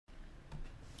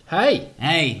Hey,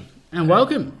 Hey. and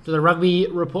welcome to the Rugby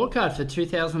Report Card for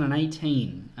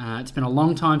 2018. It's been a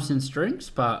long time since drinks,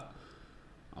 but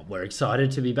we're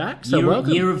excited to be back. So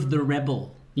welcome. Year of the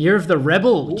Rebel. Year of the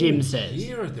Rebel, Ooh, Jim says.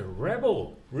 Year of the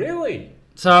Rebel. Really?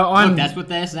 So I'm. Look, that's what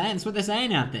they're saying. That's what they're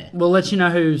saying out there. We'll let you know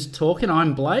who's talking.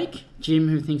 I'm Blake. Jim,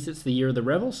 who thinks it's the Year of the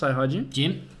Rebel. Say hi, Jim.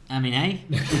 Jim, hey.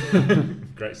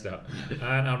 Great start. And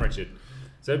I'm Richard.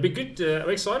 So it'd be good. I'm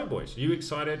excited, boys. Are you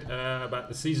excited about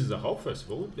the season as a whole, first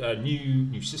of all?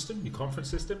 New system, new conference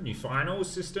system, new finals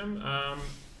system. I'm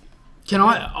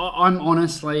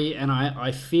honestly, and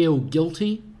I feel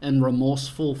guilty and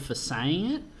remorseful for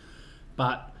saying it,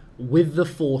 but with the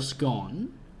Force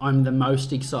gone, I'm the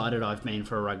most excited I've been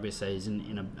for a rugby season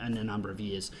in a number of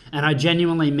years. And I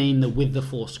genuinely mean the with the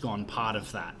Force gone part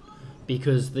of that,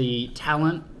 because the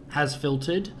talent has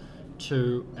filtered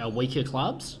to our weaker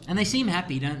clubs. And they seem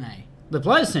happy, don't they? The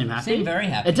players seem happy. Seem very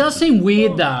happy. It does seem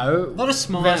weird, though. A lot of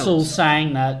smiles. Vessel's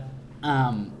saying that,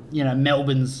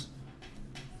 Melbourne's...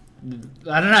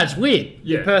 I don't know, it's weird.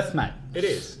 Yeah. Your Perth, mate. It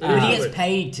is. But he gets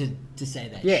paid to say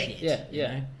that shit. Yeah. You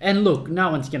know? And look, no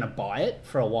one's going to buy it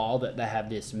for a while that they have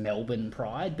this Melbourne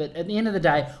pride. But at the end of the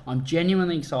day, I'm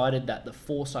genuinely excited that the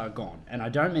Force are gone. And I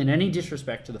don't mean any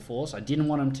disrespect to the Force. I didn't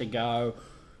want them to go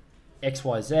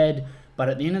XYZ. But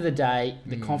at the end of the day,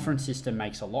 the conference system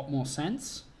makes a lot more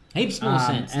sense. Heaps more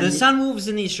sense. and The Sunwolves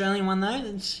in the Australian one, though,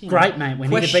 it's, great, mate. We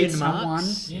need to beat question marks.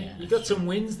 someone. Yeah, you got some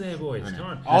wins there, boys. Come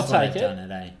on. I'll That's what take they've it.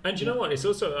 done eh? And you know what? It's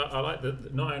also I like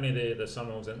not only the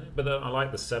Sunwolves in there, but I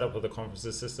like the setup of the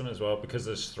conferences system as well, because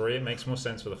there's three. It makes more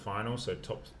sense for the final. So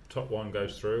top one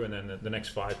goes through, and then the next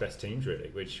five best teams really,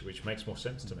 which makes more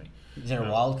sense to me. Is there a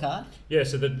wild card? Yeah,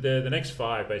 so the next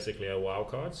five basically are wild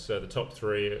cards. So the top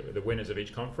three are the winners of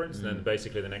each conference, and then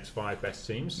basically the next five best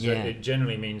teams. So Yeah. it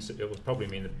generally means it will probably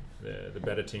mean the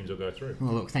better teams will go through.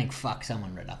 Well, look, thank fuck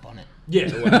someone read up on it.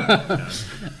 Yeah. Well,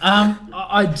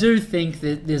 I do think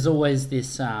that there's always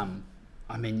this...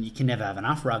 you can never have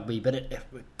enough rugby, but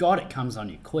it comes on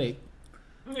you quick.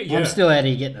 yeah. I'm still out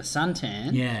here getting a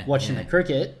suntan, watching the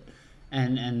cricket,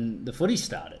 and the footy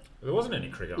started. There wasn't any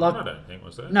cricket Like- on, I don't think,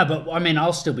 was there? No, but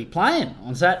I'll still be playing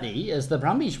on Saturday as the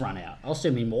Brumbies run out. I'll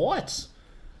still be in my whites.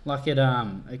 Like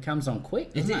it comes on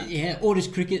quick, doesn't it? Yeah, or does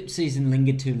cricket season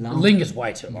linger too long? It lingers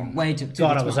way too long. Way too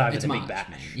God, I it's was Mar- over it's the Big March, Bash.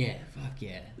 man. Yeah, fuck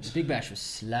yeah. The Big Bash was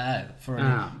slow for an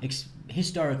Ah.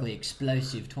 historically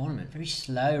explosive tournament. Very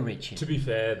slow, Richard. To be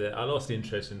fair, I lost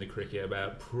interest in the cricket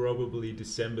about probably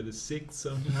December the 6th,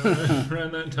 something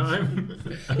around that time.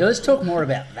 Yeah, let's talk more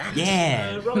about that.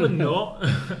 Yeah, Rather not.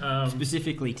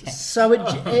 specifically Test. So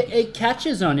it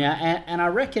catches on you, and I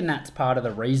reckon that's part of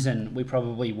the reason we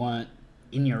probably weren't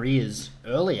in your ears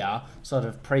earlier, sort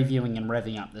of previewing and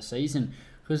revving up the season,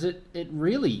 because it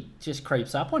really just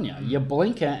creeps up on you. You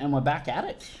blink and we're back at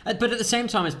it. But at the same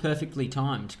time, it's perfectly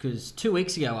timed, because 2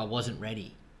 weeks ago I wasn't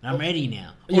ready. I'm ready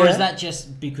now. Or Yeah. is that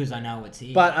just because I know it's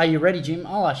here? But are you ready, Jim?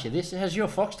 I'll ask you this. Has your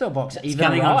Foxtel box it's even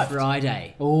coming on arrived?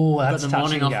 Friday. Oh, Got that's the touch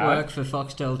morning and off go. work for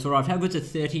Foxtel to arrive. How good's a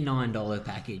 $39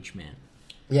 package, man?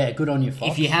 Yeah, good on you,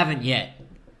 Fox. If you haven't yet,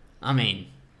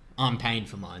 I'm paying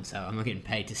for mine, so I'm not getting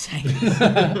paid to say this.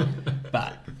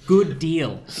 But good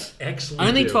deal. Excellent.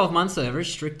 Only deal. 12 months though. They're very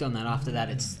strict on that. After that,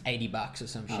 it's $80 or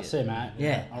some shit. I'll see, mate.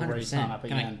 Yeah, I'll 100%. re-sign up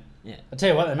Can I- again. yeah. I tell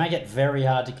you what, they make it very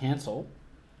hard to cancel.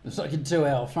 It's like a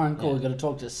 2-hour phone call. Yeah. You've got to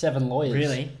talk to 7 lawyers.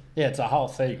 Really? Yeah, it's a whole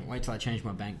thing. Wait till I change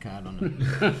my bank card on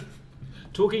it.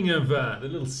 Talking of the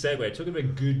little segue, talking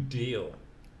about good deal.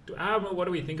 What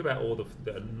do we think about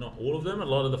not all of them, a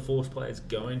lot of the Force players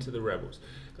going to the Rebels?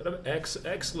 Got an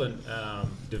excellent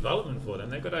development for them.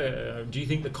 They've got do you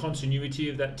think the continuity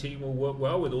of that team will work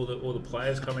well with all the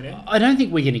players coming in? I don't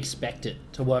think we can expect it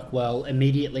to work well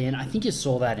immediately, and I think you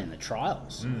saw that in the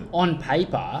trials. On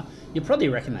paper, you probably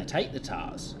reckon they take the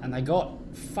Tars, and they got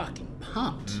fucking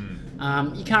pumped.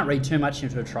 You can't read too much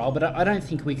into a trial, but I don't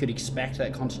think we could expect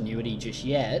that continuity just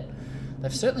yet.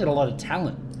 They've certainly got a lot of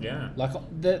talent. Yeah. Like,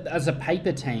 as a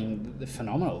paper team, they're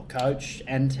phenomenal, coach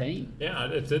and team. Yeah,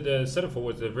 the set of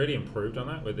forwards, they've really improved on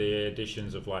that with the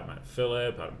additions of like Matt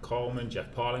Phillip, Adam Coleman,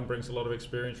 Jeff Parling brings a lot of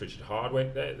experience, Richard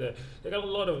Hardwick. They got a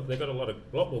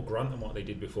lot more grunt than what they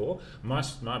did before. My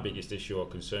biggest issue or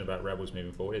concern about Rebels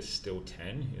moving forward is still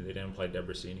 10. They didn't play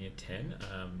Debrasini at 10.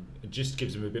 It just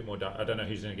gives them a bit more. I don't know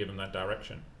who's going to give them that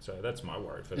direction. So that's my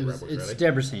worry for the Rebels. It's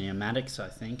really. Debrasini and Maddox, I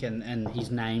think, and he's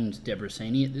named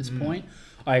Debrasini at this point.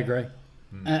 I agree.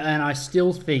 And I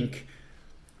still think,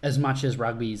 as much as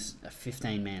rugby's a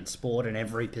 15-man sport in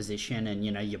every position, and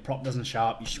your prop doesn't show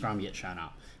up, your scrum gets shown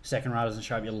up. Second row doesn't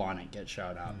show up, your line gets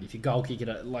showed up. If your goal kicker,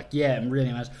 I'm really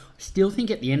amazed. I still think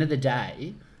at the end of the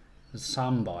day, There's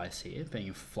some bias here, being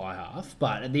a fly half.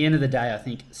 But at the end of the day, I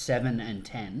think 7 and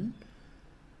 10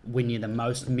 win you the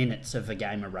most minutes of a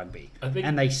game of rugby.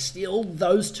 And they still,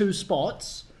 those two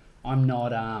spots, I'm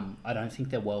not, I don't think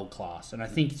they're world class. And I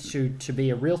think to be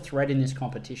a real threat in this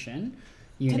competition,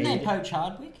 Didn't they poach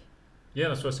Hardwick? Yeah,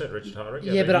 that's what I said, Richard Hardwick.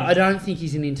 Yeah, but I don't think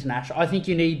he's an international. I think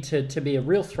you need to be a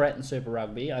real threat in Super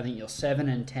Rugby. I think your 7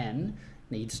 and 10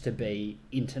 needs to be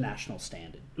international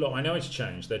standard. Look, I know it's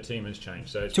changed. Their team has changed.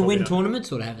 So it's to win tournaments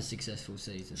or to have a successful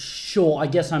season? Sure, I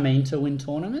guess I mean to win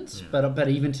tournaments, but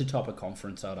even to top a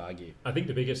conference, I'd argue. I think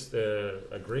the biggest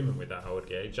agreement with that, I would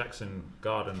get, Jackson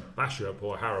Garden Bishop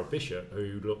or Harold Bishop,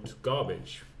 who looked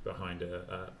garbage behind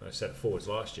a set of forwards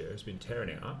last year, has been tearing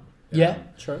it up. Yeah,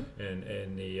 true.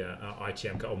 In the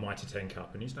ITM Cup or Mighty 10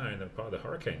 Cup, and he's now in the part of the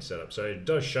Hurricane setup. So it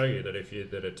does show you that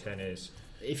that a 10 is...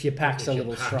 If your pack's a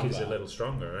little stronger. Is a little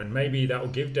stronger, and maybe that will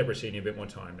give Debrasini a bit more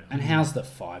time now. And how's the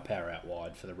firepower out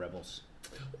wide for the Rebels?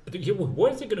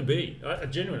 What is it going to be?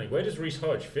 Genuinely, where does Reece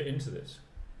Hodge fit into this?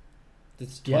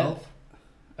 It's 12.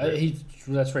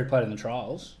 That's where he played in the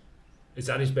trials. Is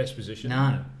that his best position?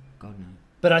 No. God, no.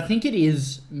 But I think it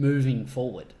is moving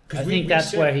forward. I think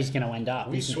that's where he's going to end up.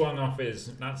 We swung off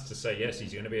his nuts to say, yes,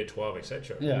 he's going to be a 12,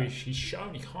 etc. Yeah. He's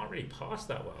shown he can't really pass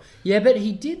that well. Yeah, but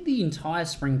he did the entire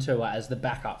spring tour as the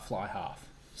backup fly half.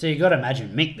 So you got to imagine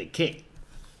Mick the Kick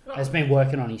has been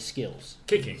working on his skills.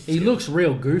 Kicking. He looks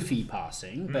real goofy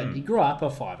passing, but he grew up a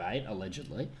 5'8",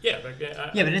 allegedly. Yeah,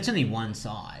 but it's only one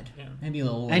side. Yeah. Maybe he'll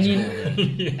always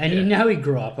and you know he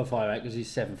grew up a 5'8" because he's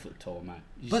 7 foot tall, mate.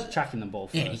 He's chucking the ball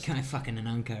first. Yeah, he kind of fucking an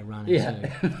unco runner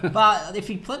too. But if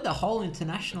he played the whole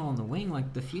international on the wing,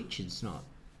 like the future's not.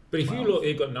 But if you look,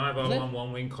 you've got Naivar on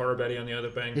one wing, Corabetti on the other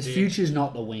bank. His future's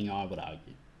not the wing, I would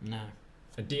argue. No.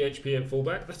 A DHP at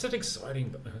fullback? That's an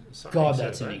exciting God,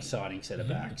 that's an exciting set of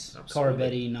backs.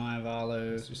 Corabetti,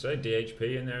 Naivalu. As you say,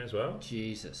 DHP in there as well.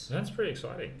 Jesus. That's pretty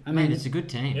exciting. I mean, it's a good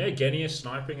team. Yeah, Genius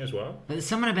sniping as well. But there's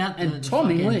someone about the Tom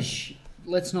English,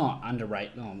 let's not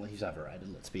underrate... Oh, well, he's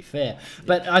overrated, let's be fair.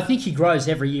 But I think he grows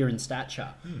every year in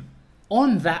stature.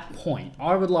 On that point,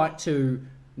 I would like to,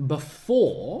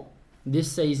 before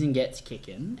this season gets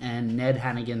kicking and Ned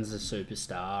Hannigan's a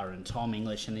superstar and Tom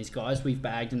English and these guys we've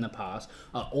bagged in the past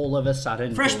are all of a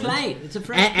sudden fresh good. Plate. It's a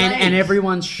fresh plate. And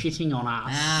everyone's shitting on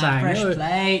us saying, fresh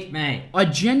plate, mate. I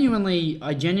genuinely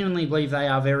believe they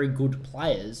are very good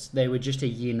players. They were just a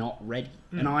year not ready.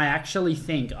 And I actually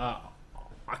think I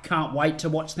can't wait to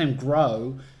watch them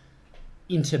grow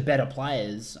into better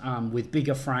players with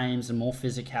bigger frames and more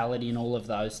physicality and all of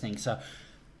those things. So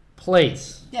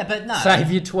please,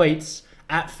 save your tweets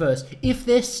at first. If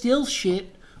they're still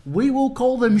shit, we will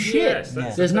call them shit.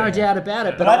 Yes, there's no doubt about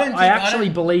it. But I actually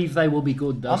believe they will be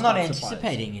good. I'm not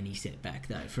anticipating any setback,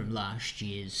 though, from last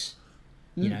year's,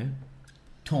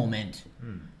 torment.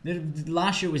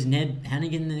 Last year was Ned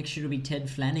Hannigan, the next year will be Ted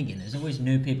Flanagan. There's always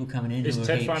new people coming in. Is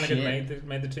Ted Flanagan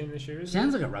made the team this year?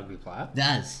 Sounds like a rugby player.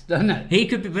 Does. Doesn't it? He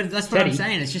could be, but that's what I'm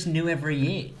saying. It's just new every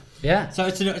year. Yeah. So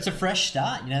it's a fresh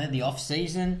start, the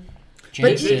off-season.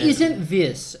 But isn't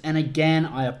this, and again,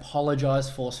 I apologise,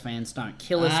 Force fans, don't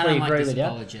kill us, we agree with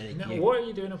you. No, what are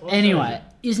you doing? Anyway,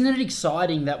 isn't it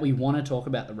exciting that we want to talk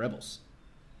about the Rebels?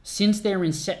 Since their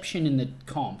inception in the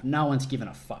comp, no one's given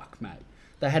a fuck, mate.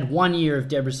 They had 1 year of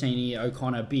Debrasini,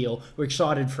 O'Connor, Beale. We're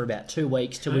excited for about 2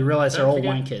 weeks till we realised they're all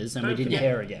wankers and we didn't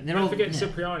care again. Don't forget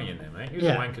Cipriani in there, mate. He was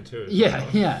a wanker too.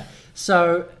 Yeah.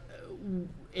 So,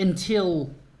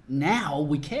 until now,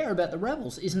 we care about the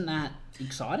Rebels. Isn't that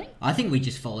exciting? I think we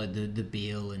just followed the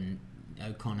Beale and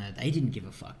O'Connor. They didn't give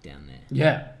a fuck down there.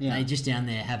 Yeah. They just down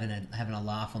there having a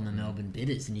laugh on the Melbourne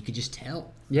Bitters, and you could just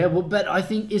tell. Yeah, well, but I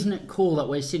think, isn't it cool that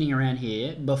we're sitting around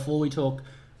here before we talk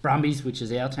Brumbies, which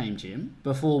is our team, Jim,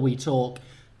 before we talk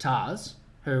Tars,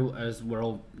 who, as we're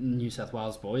all New South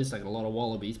Wales boys, they got a lot of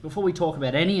Wallabies, before we talk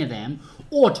about any of them,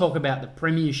 or talk about the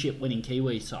premiership winning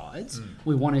Kiwi sides,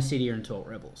 we want to sit here and talk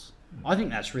Rebels. I think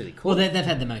that's really cool. Well, they've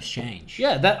had the most change.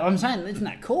 Yeah, I'm saying, isn't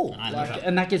that cool?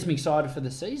 And that gets me excited for the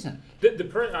season. I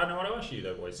know what I ask you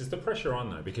though, boys. Is the pressure on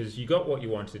though? Because you got what you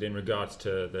wanted in regards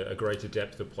to a greater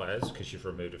depth of players because you've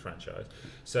removed a franchise.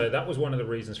 So that was one of the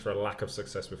reasons for a lack of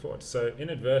success before. So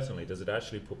inadvertently, does it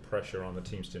actually put pressure on the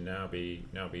teams to now be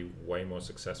way more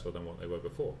successful than what they were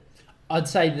before? I'd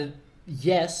say that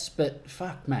yes, but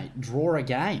fuck, mate, draw a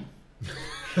game.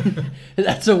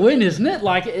 That's a win, isn't it?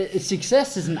 Like,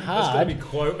 success isn't hard. That's going to be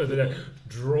quote of the day.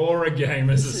 Draw a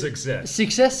game as a success.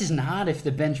 Success isn't hard if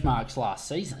the benchmark's last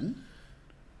season.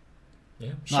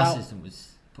 Yeah. Last season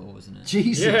was poor, wasn't it?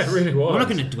 Jesus. Yeah, it really was. We're not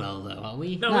going to dwell, though, are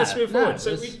we? No, let's move forward.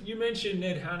 So you mentioned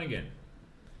Ned Hannigan.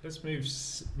 Let's move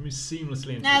seamlessly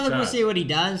into Now the look, we'll Tars. see what he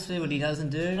does, see what he doesn't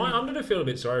do. I'm going to feel a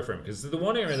bit sorry for him because the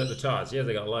one area that the Tars, yeah,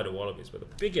 they got a load of wallabies, but the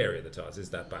big area of the Tars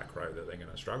is that back row that they're going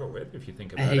to struggle with if you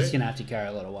think about And he's it. going to have to carry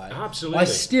a lot of weight. Absolutely.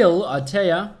 I tell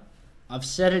you, I've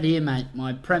said it here, mate.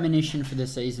 My premonition for the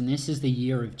season, this is the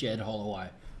year of Jed Holloway.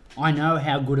 I know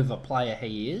how good of a player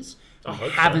he is. I We hope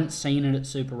so. haven't seen it at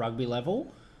Super Rugby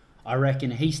level. I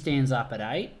reckon he stands up at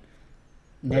 8.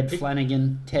 Ted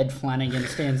Flanagan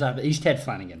stands up. He's Ted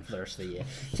Flanagan for the rest of the year.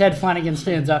 Ted Flanagan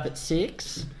stands up at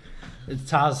 6. It's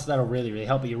Tars, that'll really, really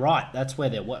help. But you're right. That's where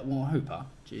they're... Well, Hooper.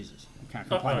 Jesus. I can't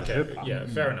complain with Hooper. Yeah,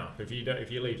 fair enough. If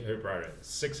you leave Hooper out at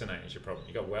 6 and 8, is your problem.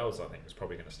 You got Wells, I think, is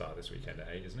probably going to start this weekend at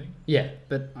 8, isn't he? Yeah,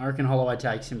 but I reckon Holloway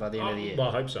takes him by the end of the year. Well,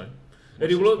 I hope so.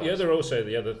 What's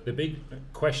The your other big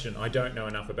question, I don't know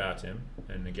enough about him,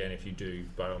 and again, if you do,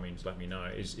 by all means, let me know,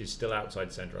 is still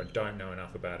outside centre. I don't know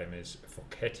enough about him. Is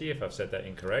Foketti, if I've said that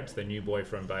incorrect, the new boy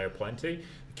from Bay of Plenty, the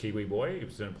Kiwi boy,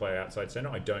 who's going to play outside centre.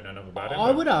 I don't know enough about him.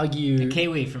 I would argue... The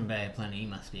Kiwi from Bay of Plenty, he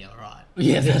must be alright.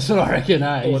 Yeah, that's what I reckon.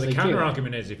 Well, the counter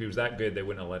argument is if he was that good, they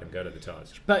wouldn't have let him go to the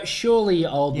Tars. But surely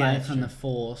old Yeah, mate that's from true. the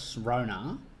Force,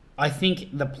 Rona, I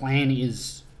think the plan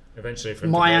is... Eventually, for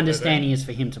him to My go understanding is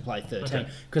for him to play 13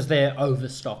 because they're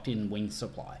overstocked in wing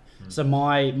supply. So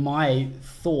my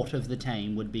thought of the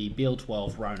team would be Bill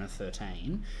 12, Rona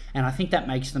 13, and I think that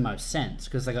makes the most sense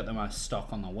because they got the most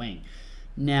stock on the wing.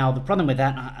 Now the problem with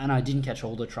that, and I didn't catch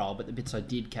all the trial, but the bits I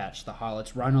did catch, the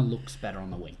highlights, Rona looks better on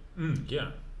the wing.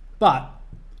 Yeah, But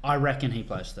I reckon he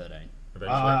plays 13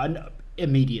 eventually.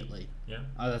 immediately. Yeah.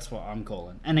 That's what I'm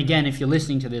calling. And again, if you're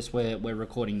listening to this, we're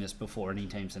recording this before any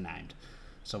teams are named.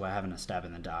 So we're having a stab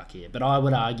in the dark here. But I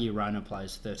would argue Rona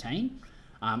plays 13.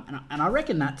 And I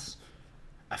reckon that's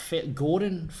a fair...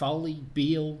 Gordon, Foley,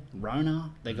 Beale,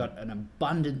 Rona, they got an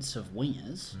abundance of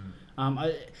wingers.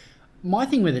 My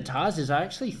thing with the Tars is I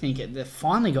actually think they've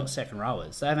finally got second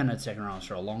rowers. They haven't had second rowers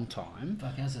for a long time.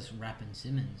 Fuck, how's this rapping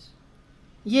Simmons?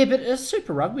 Yeah, but at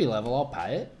Super Rugby level, I'll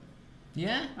pay it.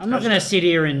 Yeah? I'm not going to sit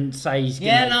here and say he's going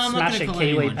Yeah, to no, I'm not smash a gonna call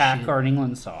Kiwi anyone pack shit. or an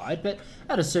England side, but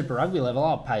at a Super Rugby level,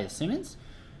 I'll pay Simmons.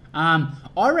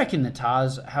 I reckon the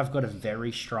Tars have got a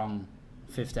very strong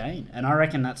 15, and I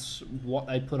reckon that's what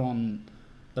they put on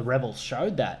the Rebels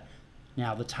showed that.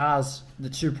 Now, the Tars, the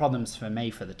two problems for me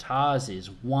for the Tars is,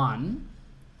 one,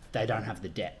 they don't have the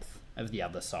depth of the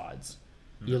other sides.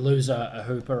 You lose a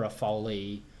Hooper, a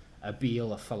Foley, a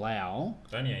Beale, a Falau.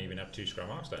 They only even have 2 scrum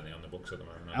halves, don't they, on the books at the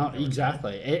moment? Oh,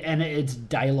 exactly. And it's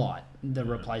daylight, the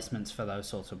replacements for those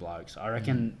sorts of blokes. I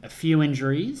reckon a few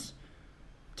injuries,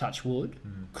 touch wood,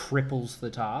 cripples the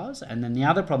Tars. And then the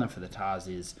other problem for the Tars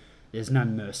is there's no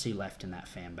mercy left in that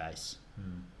fan base.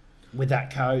 With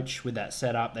that coach, with that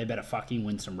setup, they better fucking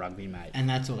win some rugby, mate. And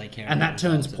that's all they care And about. that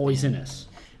turns results at the end. poisonous.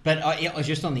 But yeah,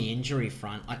 just on the injury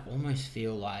front, I almost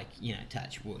feel like,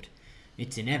 touch wood,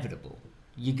 it's inevitable.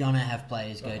 You're going to have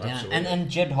players go down. absolutely. And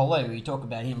Jed Hollow, we talk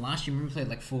about him last year, remember he played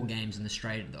like 4 games in the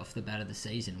straight off the bat of the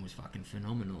season, was fucking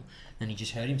phenomenal. Then he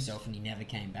just hurt himself and he never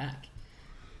came back.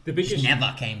 The Just biggest,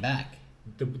 never came back.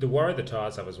 the worry the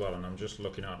Tars have as well, and I'm just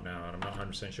looking up now, and I'm not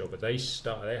 100% sure, but they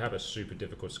have a super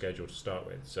difficult schedule to start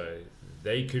with, so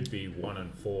they could be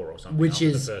 1-4 or something Which after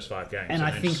is- the first 5 games. And I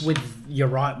then think you're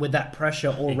right, with that pressure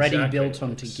already Exactly. built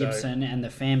onto So- Gibson and the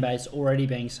fan base already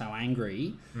being so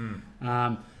angry,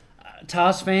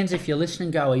 Tars fans, if you're listening,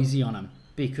 go easy on them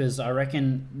because I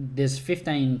reckon there's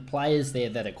 15 players there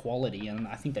that are quality, and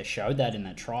I think they showed that in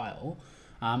that trial.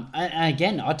 And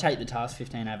again, I'd take the Tars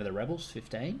 15 over the Rebels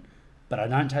 15, but I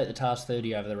don't take the Tars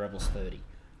 30 over the Rebels 30.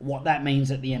 What that means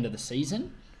at the end of the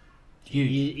season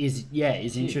is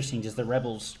interesting. Does the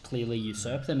Rebels clearly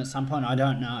usurp them at some point? I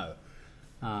don't know.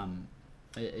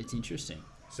 It's interesting.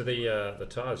 So the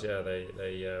Tars,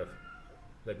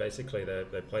 they basically they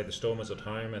play the Stormers at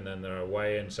home, and then they're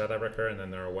away in South Africa, and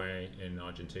then they're away in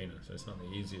Argentina. So it's not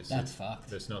the easiest. That's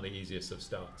fucked. It's not the easiest of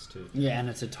starts too. Yeah, and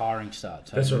it's a tiring start.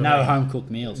 So That's what I no mean. home cooked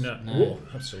meals. No, No. Ooh,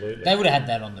 absolutely. They would have had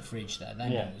that on the fridge, though. They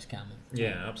know Yeah. it was coming.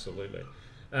 Yeah, absolutely.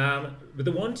 But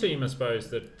the one team, I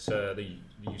suppose, that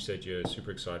you said you're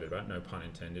super excited about, no pun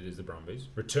intended, is the Brumbies.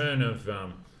 Return of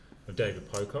David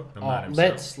Pocock, the man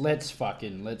himself. Let's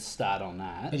start on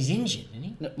that. But he's injured, isn't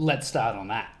he? Let's start on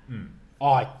that.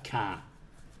 I can't.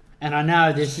 And I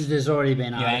know there's already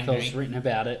been You're articles angry. written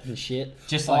about it and shit.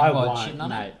 Just like I what, won't, shitting on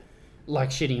mate. it?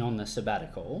 Like shitting on the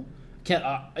sabbatical.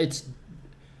 He's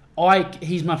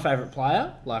my favourite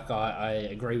player. Like I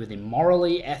agree with him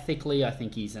morally, ethically. I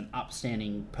think he's an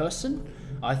upstanding person.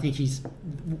 I think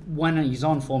when he's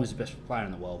on form, he's the best player in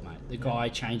the world, mate. The guy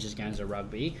changes games of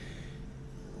rugby.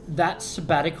 that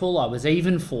sabbatical, I was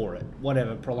even for it.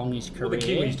 Whatever, prolong his career. Well, the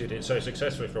Kiwis did it so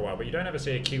successfully for a while, but you don't ever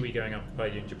see a Kiwi going up and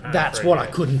play in Japan. That's what I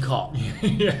couldn't cop.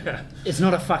 Yeah. It's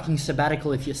not a fucking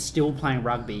sabbatical if you're still playing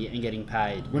rugby and getting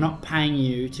paid. We're not paying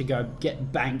you to go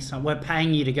get banks. We're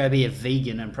paying you to go be a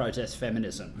vegan and protest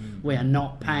feminism. We are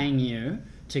not paying you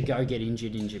to go get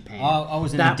injured in Japan. I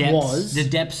was in the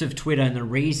depths of Twitter, and the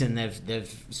reason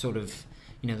they've sort of,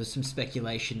 there's some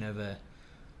speculation over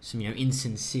some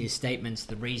insincere statements.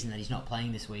 The reason that he's not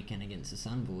playing this weekend against the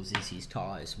Sunbulls is his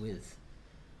ties with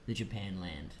the Japan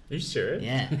land. Are you serious?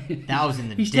 Yeah, that was in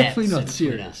the He's depths definitely not of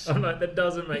serious. I'm like, that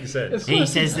doesn't make sense. He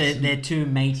says that they're too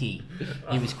matey.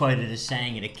 He was quoted as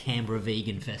saying at a Canberra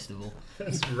vegan festival.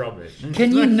 That's rubbish.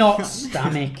 Can you not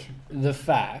stomach the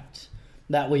fact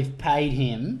that we've paid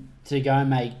him to go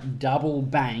make double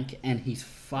bank and he's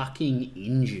fucking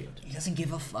injured? He doesn't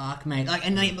give a fuck, mate.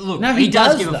 Look, No, he he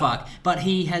does does give a though. fuck, but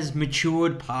he has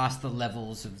matured past the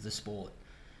levels of the sport.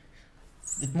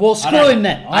 Well, screw him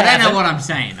then. I don't know what I'm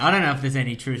saying. I don't know if there's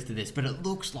any truth to this, but it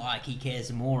looks like he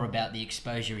cares more about the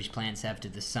exposure his plants have to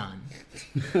the sun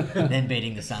than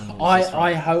beating the sun.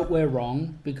 I hope we're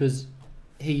wrong, because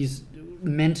he's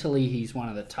one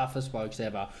of the toughest blokes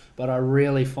ever, but I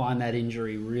really find that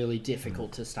injury really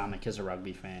difficult to stomach as a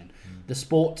rugby fan. The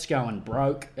sport's going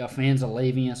broke. Our fans are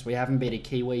leaving us. We haven't beat a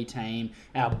Kiwi team.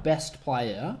 Our best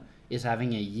player is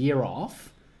having a year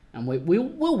off, and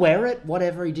we'll wear it.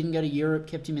 Whatever, he didn't go to Europe,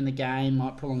 kept him in the game,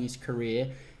 might prolong his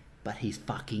career, but he's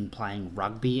fucking playing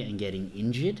rugby and getting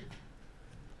injured.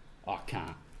 I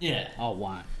can't. Yeah. I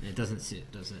won't. It doesn't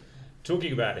sit, does it?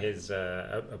 Talking about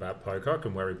about Pocock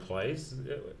and where he plays,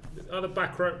 are the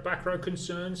back row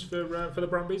concerns for the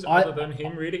Brumbies other than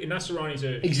him? Really, Nasserani's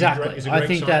Exactly. is a I great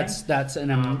think signing. that's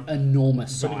an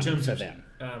enormous But in signing terms for of them.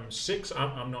 six,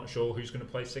 I'm not sure who's going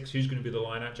to play six. Who's going to be the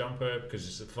line-out jumper?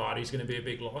 Because Fardy's going to be a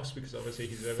big loss, because obviously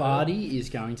he's over Fardy is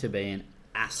going to be an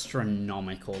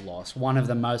astronomical loss. One of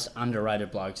the most underrated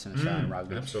blokes in Australian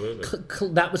rugby. Absolutely.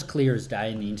 That was clear as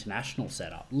day in the international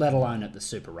setup, let alone at the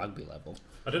Super Rugby level.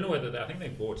 I don't know whether I think they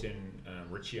bought in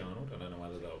Richie Arnold. I don't know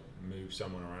whether they'll move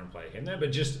someone around and play him there, but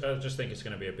I just think it's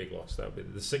going to be a big loss.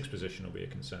 The sixth position will be a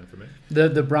concern for me.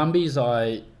 The Brumbies,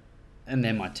 and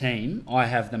they're my team, I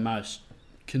have the most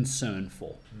concern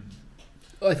for.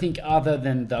 I think other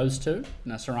than those two,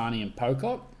 Nasserani and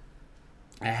Pocock,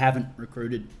 I haven't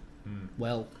recruited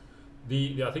well.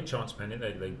 I think Chance Penny,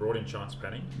 they brought in Chance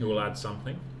Penny, who will add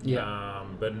something. Yeah.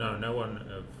 But no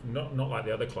one, not like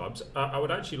the other clubs. I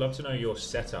would actually love to know your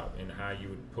setup in how you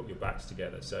would put your backs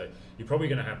together. So you're probably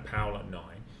going to have Powell at 9.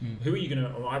 Who are you going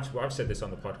to? Well, I've said this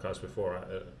on the podcast before.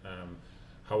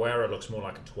 Hawera looks more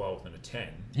like a 12 than a 10.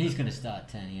 He's going to start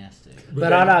 10. He has to.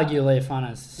 But I'd argue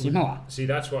Leofana's similar. See,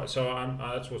 that's what. So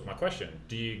that was my question.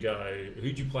 Do you go?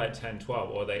 Who do you play at 10, 12,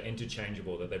 or are they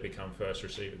interchangeable that they become first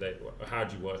receiver? How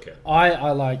do you work it?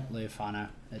 I like Leofana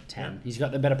at 10. Yeah. He's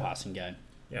got the better passing game.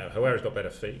 Yeah, Hawera's got better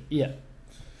feet. Yeah.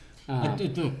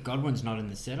 Look, Godwin's not in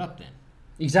the setup then.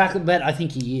 Exactly, but I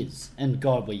think he is. And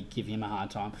God, we give him a hard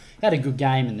time. He had a good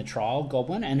game in the trial,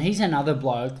 Godwin, and he's another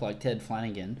bloke like Ted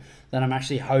Flanagan that I'm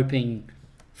actually hoping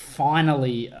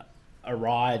finally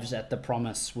arrives at the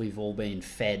promise we've all been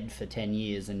fed for 10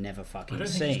 years and never fucking I don't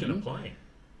seen. think he's going to play.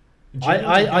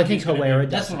 I think Hawera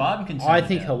That's doesn't. what I'm concerned I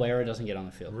think about. Hawera doesn't get on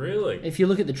the field. Really? If you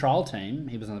look at the trial team,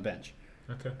 he was on the bench.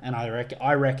 Okay. And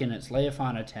I reckon it's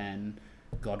Leofana 10,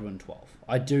 Godwin 12.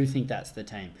 I do think that's the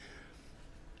team.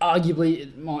 Arguably,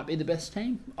 it might be the best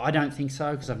team. I don't think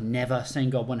so, because I've never seen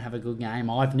Godwin have a good game.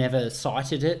 I've never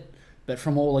cited it, but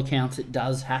from all accounts, it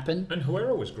does happen. And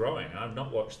Hawera was growing. I've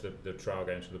not watched the trial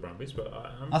games for the Brumbies, but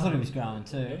I thought he was growing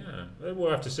too. Yeah, we'll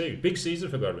have to see. Big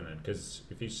season for Godwin then, because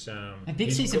if he's A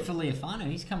big season for Leofano.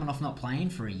 He's coming off not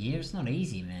playing for a year. It's not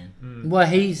easy, man. Well,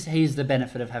 he's the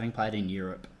benefit of having played in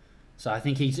Europe. So I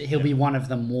think he'll be one of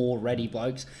the more ready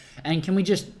blokes. And can we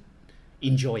just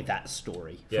enjoy that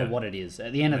story for what it is?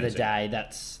 At the end of the day,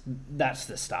 that's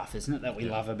the stuff, isn't it, that we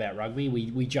love about rugby?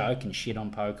 We joke and shit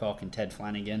on Pocock and Ted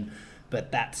Flanagan,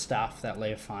 but that stuff, that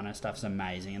Leofano stuff's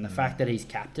amazing. And the fact that he's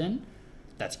captain,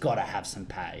 that's got to have some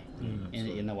pay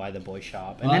in the way the boys show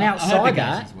up. And then outside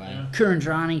that,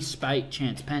 Kurandrani, Spate,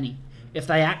 Chance Penny. If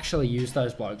they actually use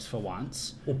those blokes for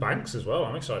once... Well, Banks as well.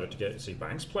 I'm excited to see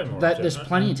Banks play more. There's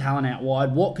plenty of talent out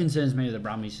wide. What concerns me with the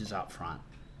Brumbies is up front.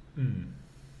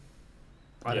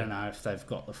 I don't know if they've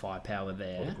got the firepower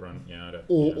there.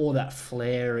 Or that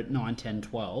flair at 9, 10,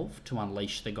 12 to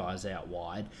unleash the guys out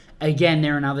wide. Again,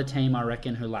 they're another team, I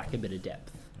reckon, who lack a bit of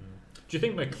depth. Do you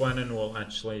think McLennan will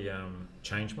actually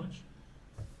change much?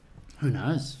 Who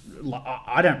knows?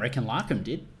 I don't reckon Larkham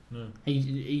did. No.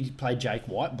 He played Jake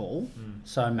Whiteball,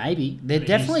 so maybe they're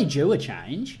definitely due a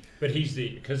change. But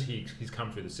because he's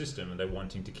come through the system and they're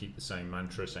wanting to keep the same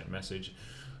mantra, same message.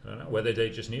 I don't know whether they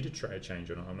just need a change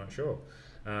or not. I'm not sure.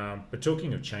 But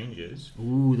talking of changes,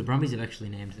 the Brumbies have actually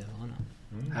named their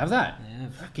lineup. Have they? Yeah.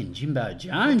 Fucking Jimbo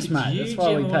Jones, mate. That's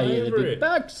why we pay you the big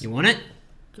bucks. You want it?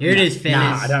 Here it is,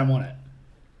 fellas. Nah, I don't want it.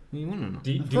 You want it or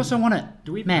not? Of course I want it.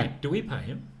 Do we pay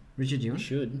him? Richard, do you want it?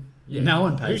 Should. Yeah. No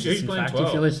one pays Who's this, in playing fact. 12?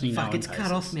 If you're listening, no Fuck, one it's pays cut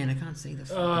this. off, man. I can't see the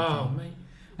fucking Oh, thing. mate.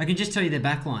 I can just tell you their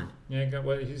back line. Yeah,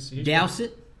 well, he's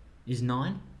Dowsett is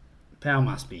 9. Powell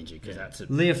must be injured because that's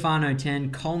it. Leofano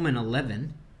 10. Coleman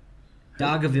 11.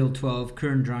 Dargaville 12.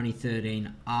 Kurandrani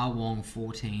 13. Arwong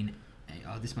 14.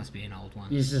 Oh, this must be an old one.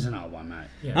 This is an old one, mate.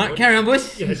 Yeah, Alright, carry on,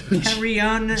 boys. Yes. Carry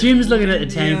on. Jim's looking at the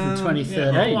team from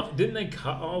 2013. Yeah, didn't they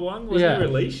cut R1? Was he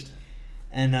released?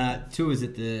 And 2 is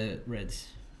at the Reds.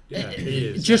 Yeah, he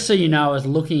is. Just so you know, I was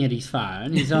looking at his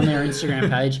phone. He's on their Instagram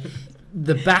page.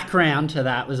 The background to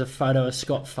that was a photo of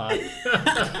Scott Fudd.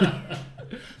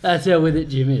 That's how with it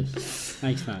Jim is.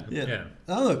 Thanks, mate. Yeah.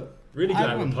 Oh, look. Really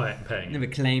glad we're paying. Never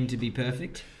claimed to be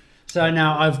perfect. So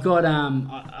now I've got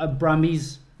a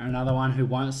Brumbies, another one who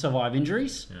won't survive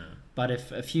injuries. Yeah. But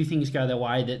if a few things go their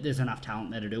way, there's enough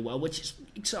talent there to do well, which is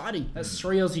exciting. That's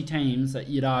 3 Aussie teams that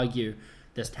you'd argue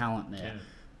there's talent there. Yeah.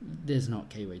 There's not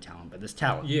Kiwi talent, but there's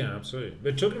talent. Yeah, absolutely.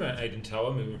 But talking about Aiden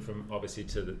Tower moving from obviously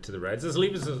to the Reds, this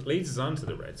leads us on to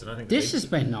the Reds, and I think This has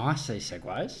been nice, these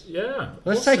segues. Yeah,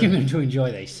 Let's take a minute to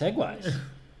enjoy these segues.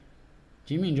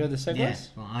 Jimmy, enjoy the segues? Yeah.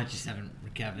 Well, I just haven't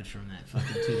recovered from that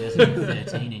fucking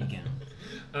 2013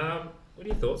 encounter. What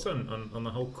are your thoughts on the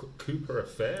whole Cooper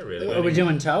affair? Really, Are we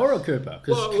doing Tower or Cooper?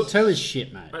 Because Tower's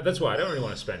shit, mate. That's why I don't really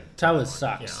want to spend. Tower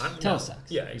sucks. Tower sucks.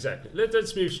 Yeah, exactly.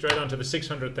 Let's move straight on to the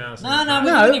 600,000.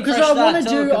 No, because I want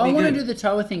to do the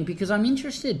Tower thing because I'm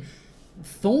interested.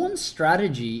 Thorne's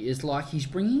strategy is like he's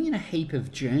bringing in a heap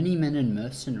of journeymen and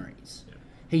mercenaries. Yeah.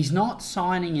 He's not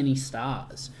signing any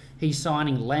stars. He's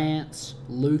signing Lance,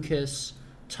 Lucas,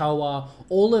 Toa,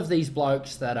 all of these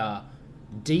blokes that are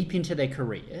deep into their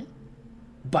career,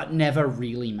 but never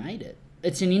really made it.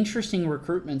 It's an interesting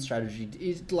recruitment strategy.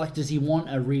 Does he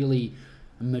want a really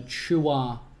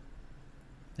mature,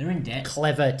 they're in debt,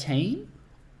 clever team?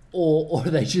 Or are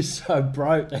they just so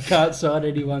broke they can't sign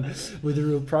anyone with a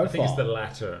real profile? I think it's the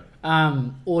latter.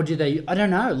 Or do they... I don't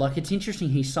know. Like, it's interesting.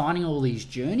 He's signing all these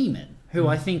journeymen who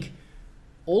I think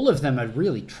all of them are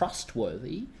really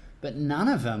trustworthy, but none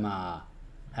of them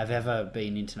have ever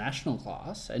been international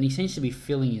class. And he seems to be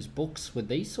filling his books with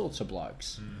these sorts of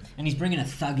blokes. And he's bringing a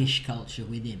thuggish culture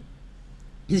with him.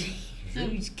 So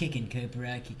he's kicking Cooper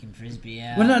out, kicking Frisbee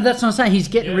out. Well, no, that's what I'm saying. He's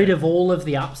getting rid of all of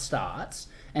the upstarts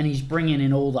and he's bringing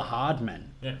in all the hard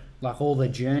men. Yeah. Like all the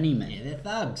journeymen. Yeah, they're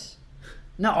thugs.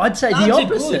 No, I'd say Thugs the are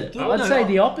opposite. good. I'd say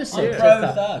the opposite. I'm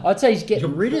pro-thug. I'd say he's getting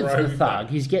You're rid of the pro-thug. thug.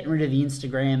 He's getting rid of the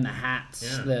Instagram, the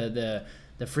hats, Yeah. the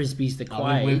frisbees, the Oh,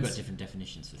 quades. we've got different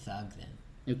definitions for thug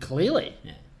then. Clearly.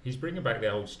 Yeah. He's bringing back the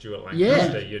old Stuart Yeah.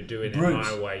 Lancaster. You're doing Brute. it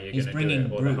my way. He's You're going to do bringing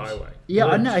it or the brute. highway. Yeah, I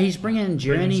Brute. know. He's bringing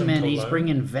journeymen. some He's Cologne.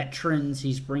 bringing veterans.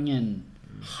 He's bringing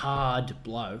hard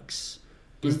blokes.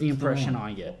 Is the impression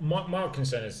I get. My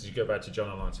concern is, as you go back to John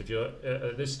Alliance, if you're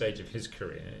at this stage of his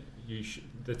career,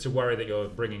 it's a worry that you're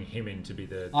bringing him in to be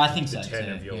the I think the so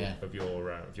 10 too, of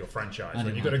your franchise. I And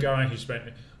think you've got a guy who spent.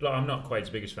 Look, I'm not Quade's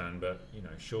biggest fan, but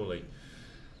surely.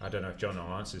 I don't know if John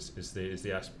Alliance is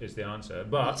the answer,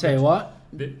 but I'll tell you what.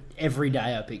 the- Every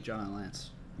day I pick John Lance.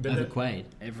 Over Quaid.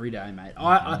 Every day, mate.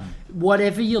 I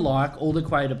whatever you like, all the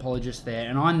Quaid apologists there,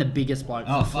 and I'm the biggest bloke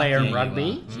Oh, for Flair fuck and yeah, rugby,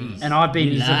 you are. Jeez. and I've been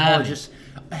You his love apologist.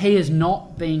 He has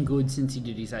not been good since he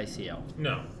did his ACL.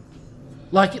 no.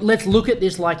 Like, let's look at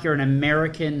this like you're an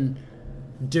American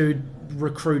dude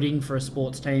recruiting for a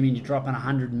sports team and you're dropping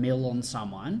 100 mil on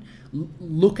someone.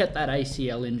 Look at that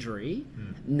ACL injury.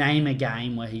 Name a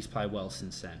game where he's played well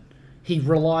since then. He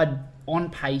relied on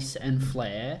pace and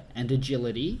flair and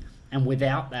agility, and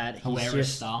without that, he's Hilarious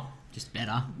just... style. Just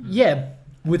better. Yeah,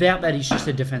 without that, he's just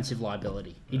a defensive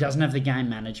liability. He doesn't have the game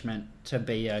management to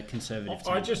be a conservative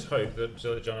team. I just hope that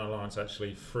John Alliance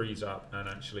actually frees up and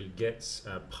actually gets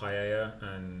Paella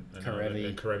and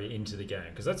Karevi into the game,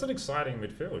 because that's an exciting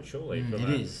midfield, surely. It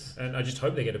is. And I just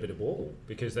hope they get a bit of ball,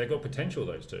 because they've got potential,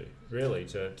 those two, really,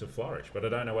 to flourish. But I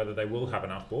don't know whether they will have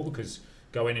enough ball, because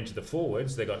going into the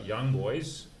forwards, they got young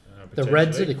boys. The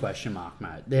Reds are the question mark,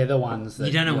 mate. They're the ones that...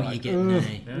 You don't know what like, you're getting,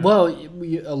 eh? Yeah. Well,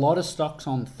 a lot of stocks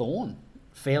on Thorne.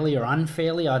 Fairly or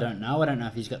unfairly, I don't know. I don't know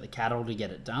if he's got the cattle to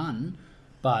get it done.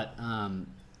 But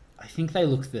I think they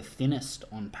look the thinnest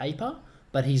on paper.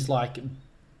 But he's like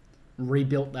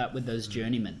rebuilt that with those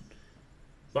journeymen.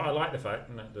 But I like the fact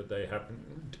that they have,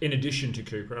 in addition to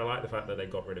Cooper, I like the fact that they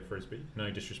got rid of Frisbee.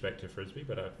 No disrespect to Frisbee,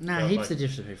 but heaps of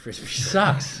disrespect. Frisbee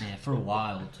sucks. Yeah, for a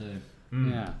while too.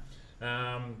 Yeah.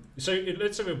 So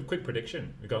let's have a quick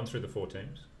prediction. We've gone through the 4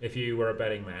 teams. If you were a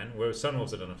betting man, well,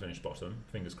 Sunwolves are going to finish bottom.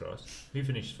 Fingers crossed. Who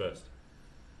finished first?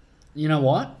 You know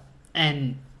what?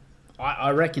 And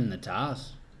I reckon the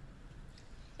Tars.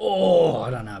 Oh,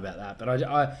 I don't know about that, but I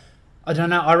don't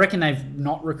know. I reckon they've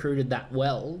not recruited that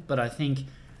well, but I think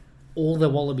all the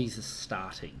Wallabies are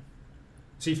starting.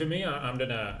 See, for me,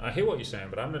 I hear what you're saying,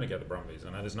 but I'm gonna get the Brumbies.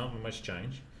 I know there's not much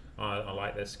change. I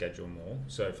like their schedule more.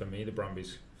 So for me, the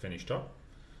Brumbies finish top,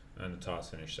 and the Tars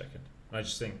finish second. I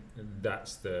just think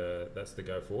that's the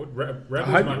go forward.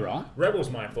 Rebels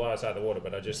might fly us out of the water,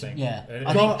 but I just think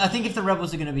I think if the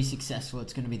Rebels are going to be successful,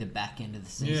 it's going to be the back end of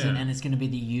the season, and it's going to be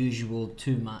the usual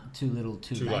too little,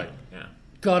 too late. Yeah.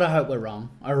 God, I hope we're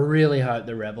wrong. I really hope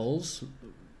the Rebels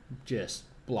just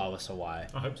blow us away.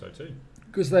 I hope so too.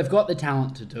 Because they've got the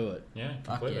talent to do it. Yeah,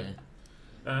 fuck completely.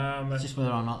 Yeah. It's just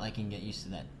whether or not they can get used to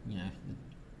that,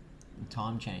 the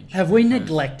time change. Have we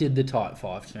neglected the Type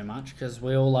 5 too much? Because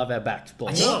we all love our backs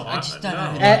balls. I just don't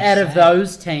know. Out of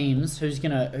those teams, who's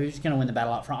gonna win the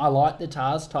battle up front? I like the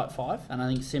Tars Type 5, and I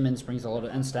think Simmons brings a lot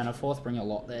and Staniforth bring a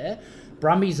lot there.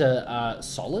 Brumbies are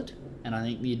solid, and I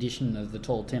think the addition of the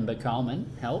tall timber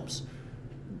Coleman helps.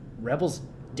 Rebels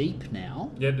deep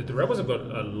now. Yeah, the Rebels have got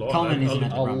a lot. Coleman isn't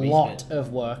at the Brumbies, lot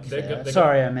of work there.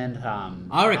 I meant.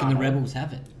 I reckn the Rebels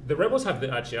have it. The Rebels have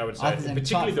actually, I would say,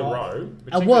 particularly the row.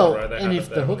 And if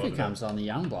the hooker comes on, the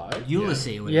young bloke,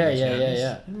 Ulysses,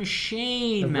 yeah,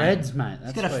 machine, the man. Reds, mate.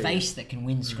 He's got a face that can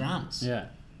win scrums. Yeah,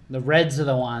 the Reds are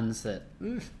the ones that.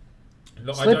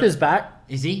 Slipper's back.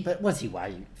 Is he? But what's he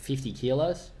weigh? 50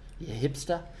 kilos? You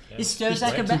hipster. Yeah. Is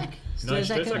Sturzaker back? No,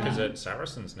 Sturzaker's at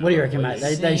Saracens now. What do you reckon, mate?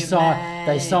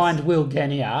 They signed Will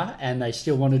Genia, and they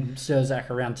still wanted Sturzak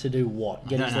around to do what?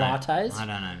 Get his lattes? I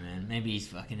don't know, man. Maybe he's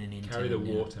fucking an intern. Carry the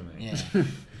water, mate. Yeah.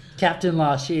 Captain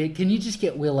last year. Can you just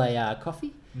get Will a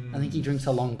coffee? I think he drinks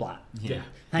a long black. Yeah.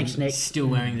 Thanks, Nick. Still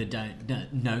wearing the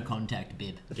no contact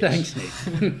bib. Yes. Thanks,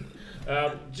 Nick.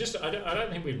 I don't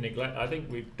think we've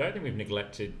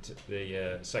neglected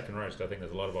the second row. Because I think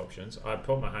there's a lot of options. I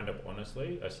put my hand up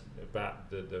honestly about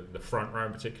the front row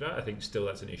in particular. I think still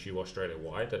that's an issue Australia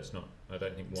wide. That's not. I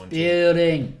don't think one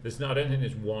building. I don't think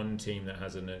there's one team that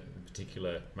has a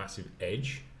particular massive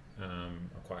edge. I'm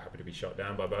quite happy to be shot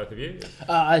down by both of you.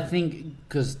 I think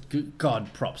because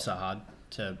God, props are hard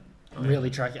to really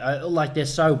track. Like they're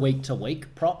so week to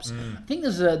week props. I think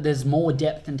there's more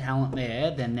depth and talent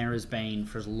there than there has been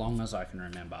for as long as I can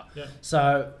remember. Yeah.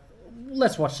 So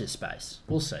let's watch this space.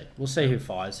 We'll see who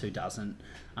fires, who doesn't.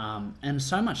 And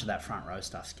so much of that front row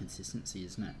stuff's consistency,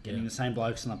 isn't it? Getting the same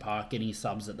blokes in the park, getting your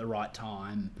subs at the right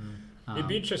time. It'd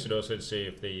be interesting also to see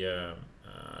if the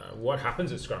what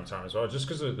happens at scrum time as well, just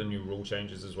because of the new rule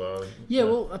changes as well. Yeah,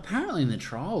 well, apparently in the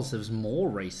trials there was more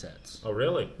resets. Oh,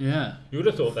 really? Yeah. You would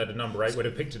have thought that a number 8 would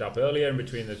have picked it up earlier in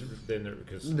between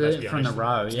because from the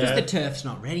row. Yeah. Because the turf's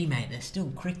not ready, mate. They're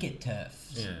still cricket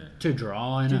turfs. Yeah. Too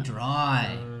dry. Too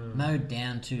dry. Mowed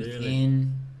down too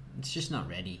thin. It's just not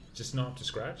ready. Just not up to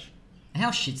scratch.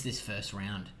 How shit's this first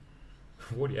round?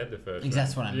 What, you had the first round?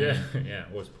 That's what I mean. Yeah,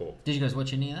 it was poor. Did you guys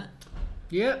watch any of that?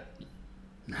 Yeah.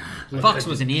 Fox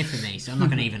wasn't here for me, so I'm not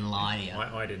going to even lie to you.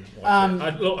 I didn't watch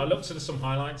it. I looked at some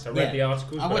highlights. I read the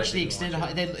articles. I watched the extended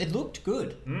highlights. It looked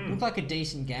good. It looked like a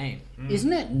decent game.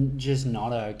 Isn't it just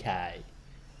not okay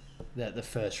that the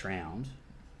first round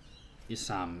is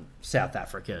some South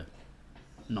Africa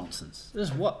nonsense?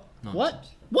 There's what? Nonsense.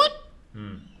 What?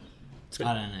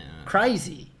 I don't know.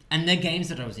 Crazy. And the games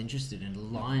that I was interested in, the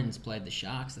Lions played the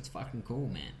Sharks. That's fucking cool,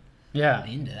 man. Yeah. I'm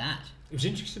into that. It was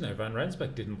interesting though. Van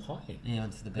Rensburg didn't play. Yeah,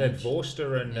 went to the They had bench.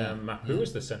 Vorster and Mapu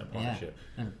as the centre partnership.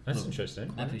 Yeah. That's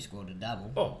interesting. Mapu scored a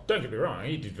double. Oh, don't get me wrong,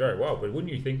 he did very well. But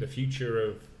wouldn't you think the future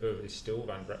of is still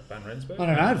Van Rensburg? I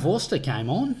don't know. Vorster came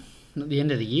on at the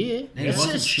end of the year.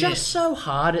 It's just so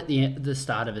hard at the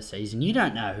start of a season. You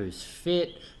don't know who's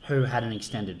fit, who had an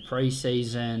extended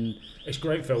pre-season. It's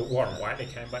great for Warren Whiteley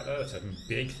came back though. That's a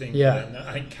big thing. Yeah. For them.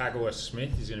 I think Kagawa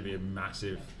Smith is going to be a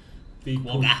massive, big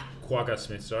Quagga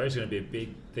Smith. Sorry, is going to be a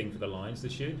big thing for the Lions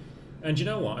this year. And you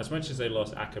know what? As much as they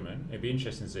lost Ackerman, it'd be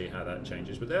interesting to see how that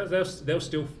changes. But they'll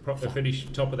still finish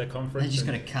top of their conference. They just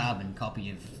got a carbon copy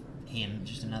of him,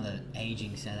 just another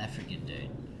aging South African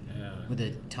dude. Yeah. With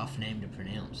a tough name to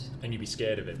pronounce. And you'd be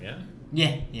scared of him, yeah?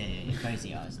 Yeah.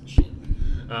 Crazy eyes and shit.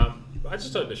 I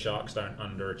just hope the Sharks don't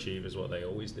underachieve as what they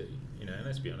always do. You know,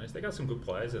 let's be honest. They got some good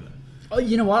players in there. Oh,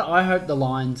 you know what? I hope the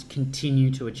Lions continue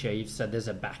to achieve so there's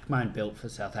a backbone built for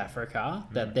South Africa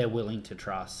that they're willing to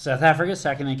trust. South Africa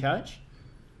sacking their coach?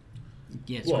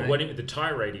 Yeah, it's Well, great. the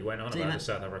tirade he went on See about that? the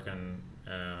South African,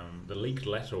 the leaked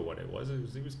letter or what it was.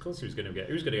 He was, of course, he was going to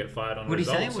get fired on What did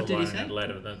he say? results What did he alone say? and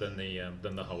letter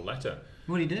than the whole letter.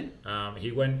 What did he do?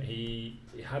 He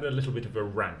had a little bit of a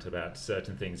rant about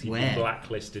certain things. He'd Where? been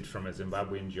blacklisted from a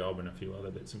Zimbabwean job and a few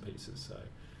other bits and pieces. So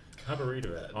have a read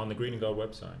of it on the Green and Gold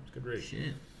website. It's a good read.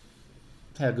 Shit.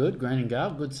 How good? Green and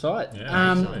Gold, good site.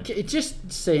 Yeah,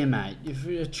 just see him, mate. You're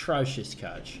an atrocious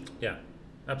coach. Yeah,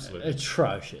 absolutely.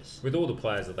 Atrocious. With all the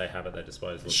players that they have at their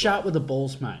disposal. as Sharp well. with the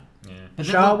balls, mate. Yeah. But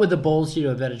Sharp with the balls, you do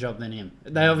a better job than him.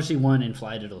 They obviously weren't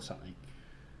inflated or something.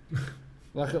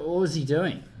 Like, what was he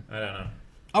doing? I don't know.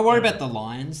 I worry about the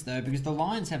Lions, though, because the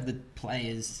Lions have the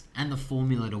players and the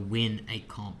formula to win a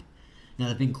comp. Now,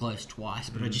 they've been close twice,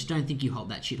 but I just don't think you hold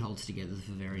that shit holds together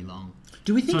for very long.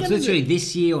 Do we think So it's literally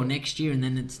this year or next year, and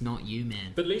then it's not you,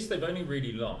 man. But at least they've only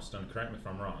really lost, and correct me if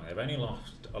I'm wrong, they've only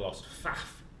lost Faf,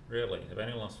 really. They've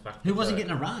only lost Faf. Who wasn't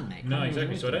getting a run, mate? No, Cromwell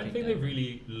exactly. was So I always don't gonna think pick they've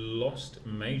really lost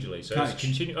majorly. So Coach. it's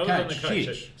continue other than the Coach. coach.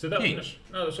 Huge. So that, Huge.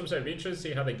 no, that's what I'm saying. It'd be interesting to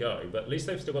see how they go, but at least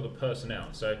they've still got the personnel.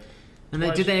 So that.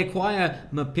 And did they acquire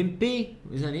Mapimpi?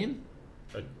 Was that him?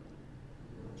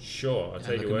 Sure, I'll Don't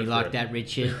take look your at word me for like it. that,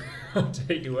 Richard. I'll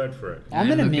take your word for it. I'm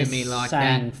Don't going to look at miss me like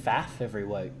saying faff every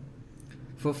week.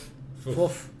 Foof.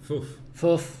 Foof. Foof.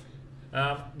 Foof.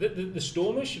 The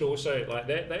Stormers should also, like,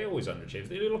 they always underachieve.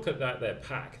 They look at that, their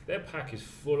pack is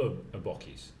full of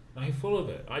bockies. They're full of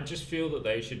it. I just feel that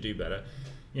they should do better.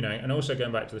 You know, and also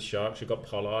going back to the Sharks, you've got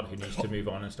Pollard who needs to move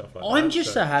on and stuff like that. I'm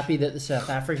just so happy that the South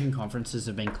African conferences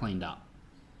have been cleaned up.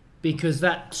 Because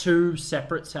that two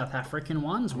separate South African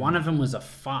ones, one of them was a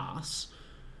farce,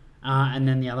 and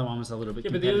then the other one was a little bit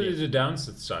Yeah, but the other competitive. the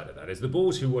downside of that is the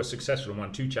Bulls, who were successful and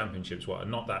won 2 championships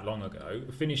not that long ago,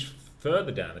 finished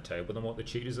further down the table than what the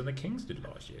Cheetahs and the Kings did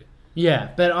last year. Yeah,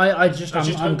 but I'm just I'm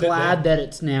hope that glad that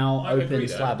it's now I agree open that,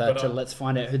 slather but to let's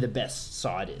find out who the best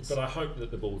side is. But I hope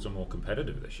that the Bulls are more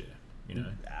competitive this year. You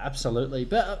know, Absolutely.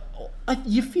 But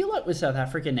you feel like with South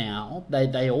Africa now,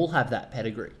 they all have that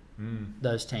pedigree.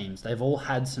 Those teams, they've all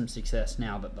had some success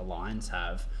now that the Lions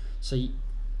have. So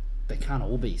they can't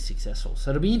all be successful. So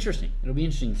it'll be interesting. It'll be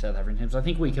interesting, South African teams. I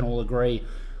think we can all agree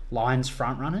Lions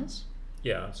front runners,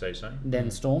 yeah, I'd say so. then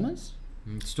Stormers.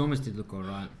 Stormers did look all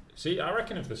right. See, I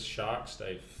reckon if the Sharks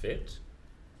stay fit,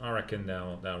 I reckon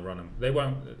they'll run them. They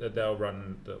won't. They'll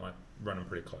run them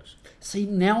pretty close. See,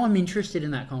 now I'm interested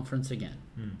in that conference again.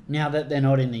 Now that they're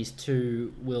not in these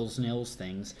two wills nils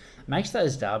things, makes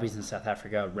those derbies in South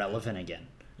Africa relevant again,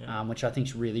 which I think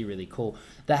is really, really cool.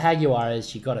 The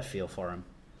Jaguares, you got to feel for them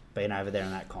being over there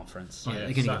in that conference. Yeah, they're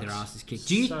going to get their asses kicked.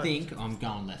 Do you think... I'm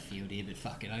going left field here, but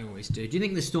fuck it, I always do. Do you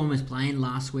think the Stormers playing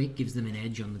last week gives them an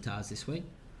edge on the Tars this week?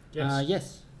 Yes.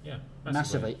 Yes, Yeah.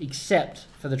 massively, except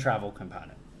for the travel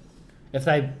component. If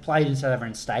they played in South Africa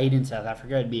and stayed in South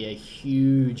Africa, it'd be a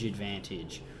huge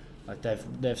advantage. Like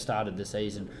they've started the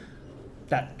season.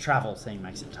 That travel thing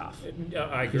makes it tough. I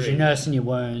Because agree. you're nursing your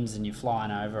wounds and you're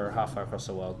flying over halfway across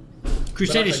the world.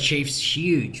 Crusaders think- Chiefs,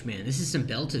 huge, man. This is some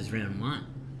belters round 1.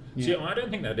 See, I don't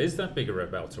think that is that big a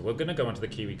red belter. We're going to go into the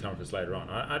Kiwi conference later on.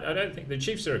 I don't think the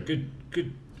Chiefs are a good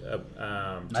team.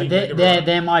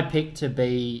 They're my pick to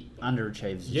be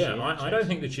underachievers this year. I don't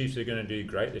think the Chiefs are going to do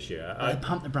great this year. They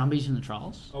pumped the Brumbies in the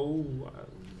trials.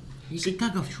 You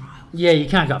can't go off trials. Yeah, you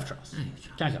can't go off trials. No,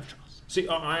 Can't go off trials. See,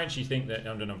 I actually think that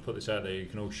I'm going to put this out there. You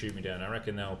can all shoot me down. I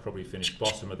reckon they'll probably finish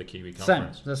bottom of the Kiwi Same.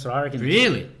 conference. That's what I reckon.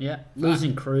 Really? Yeah.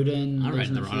 Losing Cruden. I read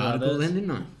losing the a right few article others. then,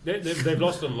 didn't I? They've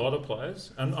lost a lot of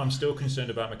players, and I'm still concerned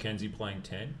about Mackenzie playing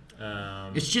 10.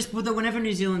 It's just whenever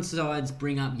New Zealand sides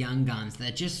bring up young guns,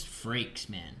 they're just freaks,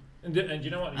 man. And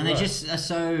you know what? And they just are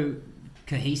so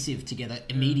cohesive together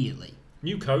immediately.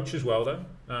 New coach as well,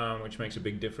 though, which makes a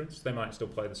big difference. They might still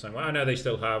play the same way. I know they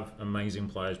still have amazing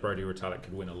players. Brody Retallick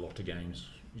could win a lot of games.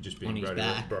 Just being On his Brody,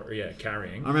 back.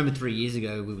 carrying. I remember 3 years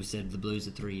ago we said the Blues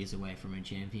are 3 years away from a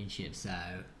championship. So,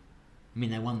 I mean,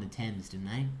 they won the Thames, didn't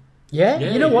they? Yeah,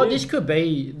 Yeah, you know what? yeah. This could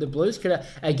be the Blues could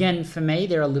again for me.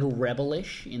 They're a little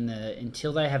rebellish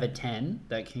until they have a 10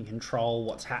 that can control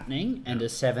what's happening and a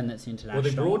 7 that's international.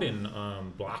 Well, they brought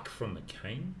in Black from the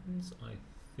Canes, I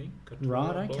think.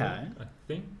 Right, okay. I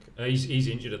think he's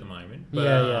injured at the moment. But,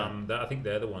 I think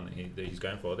they're the one that he's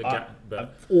going for. I've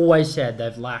always said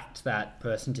they've lacked that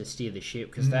person to steer the ship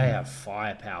because they have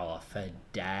firepower for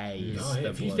days. the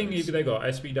if you Blues. think they've got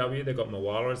SBW, they've got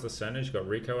Mawala as the centre, you've got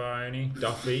Rico Ione,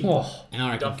 Duffy. Oh, And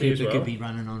I reckon Duffy as Cooper well. could be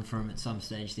running on for him at some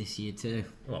stage this year too.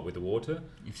 What, with the water?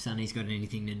 If Sonny's got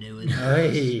anything to do with it.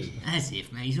 hey. As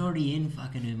if, man. He's already in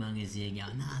fucking Umanga's here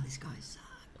going, nah, this guy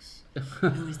sucks.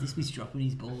 Who is this? He's dropping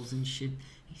his balls and shit.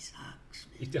 He sucks.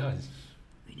 He does.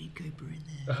 We need Cooper in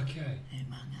there. Okay. Hey,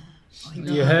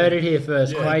 Manga. You heard it here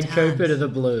first. Yeah, Quade tons. Cooper to the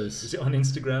Blues. Is it on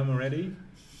Instagram already?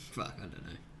 Fuck, I don't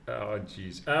know. Oh,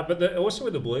 jeez. But also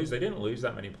with the Blues, they didn't lose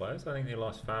that many players. I think they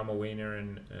lost Farmer Wiener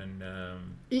and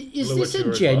Is Lewis this a as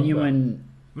well, genuine...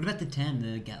 What about the 10,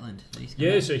 the Gatland?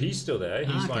 Yeah, so he's still there.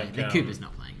 He's okay. like... The Cooper's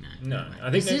not playing now. No,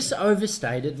 I think Is this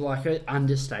overstated,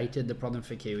 understated, the problem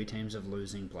for Kiwi teams of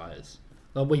losing players?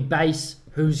 Like, we base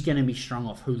who's going to be strong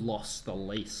off who lost the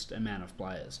least amount of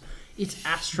players. It's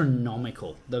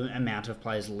astronomical, the amount of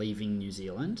players leaving New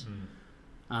Zealand.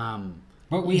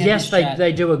 But Yes,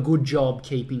 they do a good job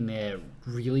keeping their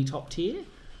really top tier,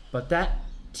 but that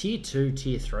tier 2,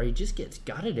 tier 3 just gets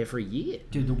gutted every year.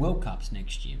 Dude, the World Cup's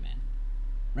next year, man.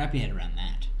 Wrap your head around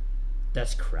that.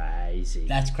 That's crazy.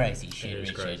 That's crazy shit, It is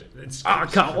Richard. crazy. It's I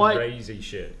can't wait. Crazy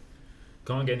shit.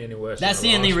 Can't get any worse. That's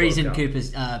than the only last reason World Cup.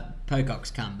 Cooper's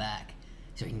Pocock's come back,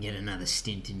 so he can get another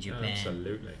stint in Japan.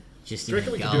 Absolutely. Just Do you in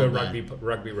reckon we the could do a gold,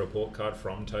 rugby report card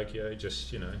from Tokyo? Just,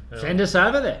 Send us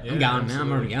over there. Yeah, I'm going, man. I'm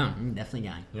absolutely. already going. I'm definitely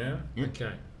going. Yeah? Yeah.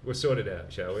 Okay. We'll sort it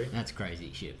out, shall we? That's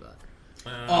crazy shit, but.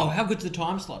 Oh, how good's the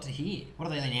time slot to here? What are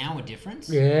they, an hour difference?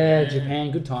 Yeah, Japan,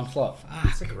 good time slot.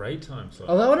 It's a great time slot.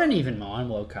 Although I don't even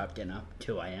mind World Cup getting up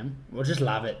 2 a.m. We'll just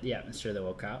love it, the atmosphere of the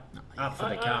World Cup. Up for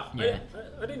the cup. Yeah.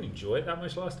 I didn't enjoy it that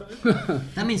much last time.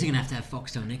 That means they're going to have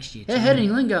Foxtel next year, too. Yeah, how did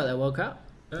England go at that World Cup?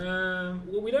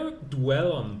 Well, we don't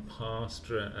dwell on past...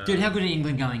 Dude, how good are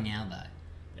England going now, though?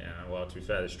 Yeah, well, to be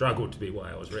fair, they struggled to beat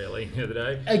Wales, really, the other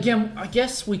day. Again, I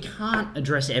guess we can't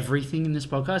address everything in this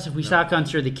podcast. If we start going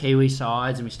through the Kiwi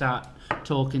sides and we start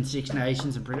talking Six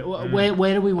Nations and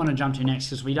where do we want to jump to next?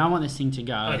 Because we don't want this thing to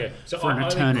go for an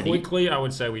eternity. Quickly, I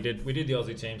would say we did the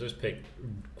Aussie teams. Let's pick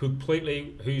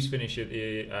completely who's finished at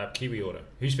the Kiwi order,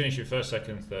 who's finishing first,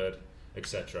 second, third,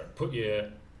 etc. Put your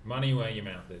money where your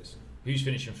mouth is. Who's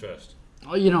finishing first?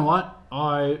 Oh, you know what?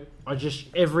 I just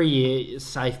every year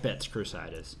safe bets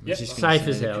Crusaders. Yep. Safe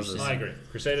as houses. I agree.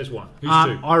 Crusaders won. Who's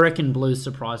 2? I reckon Blues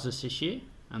surprise us this year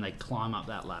and they climb up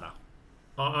that ladder.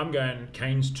 I'm going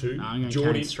Canes 2. No, I'm going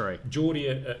Geordie, Canes 3. Geordie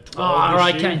at 12. Oh, all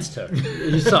right, this year. Canes 2.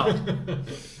 You sold.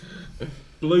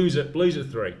 Blues at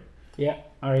 3. Yeah,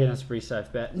 I reckon that's a pretty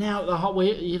safe bet. Now,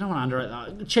 you don't want to underrate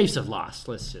that. The Chiefs have lost.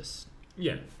 Let's just...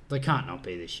 Yeah. They can't not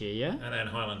be this year, yeah? And then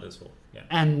Highlanders 4. Yeah.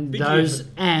 And Big those... year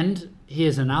for- And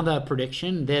here's another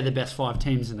prediction. They're the best 5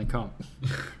 teams in the comp.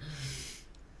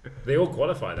 They all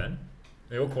qualify then.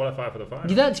 They all qualify for the final.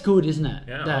 Yeah, that's good, isn't it?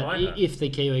 Yeah, that I like that. If the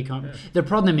Kiwi comp... Yeah. The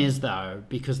problem is, though,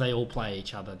 because they all play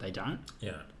each other, they don't.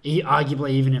 Yeah.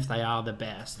 Arguably, even if they are the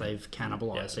best, they've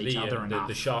cannibalised each other enough.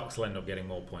 The Sharks will end up getting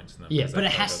more points than them. Yeah, because But they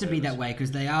it has play to be their that way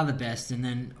because they are the best, and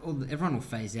then everyone will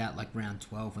phase out like round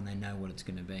 12 when they know what it's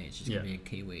going to be. It's just going to be a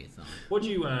Kiwi-a-thon. What do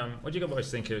you guys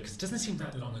think of? Because it doesn't seem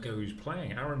that long ago who was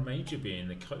playing. Aaron Major being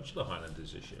the coach of the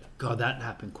Highlanders this year. God, that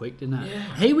happened quick, didn't it?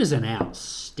 Yeah. He was an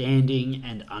outstanding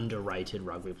and underrated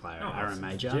rugby player, Oh, Aaron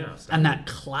Major. yeah, and that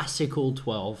classical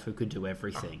 12 who could do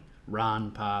everything.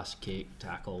 Run, pass, kick,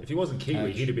 tackle. If he wasn't Kiwi,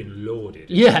 coach. he'd have been lauded.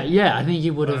 Yeah, I think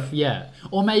he would have,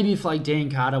 Or maybe if like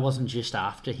Dan Carter wasn't just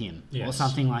after him or Yes.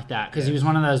 something like that, because he was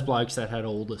one of those blokes that had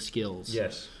all the skills.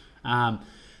 Yes. Mate,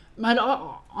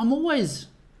 I'm always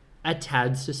a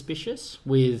tad suspicious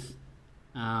with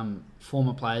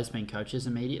former players being coaches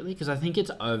immediately because I think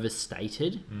it's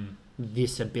overstated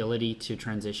this ability to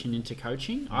transition into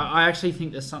coaching. I actually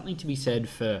think there's something to be said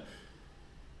for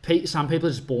some people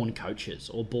are just born coaches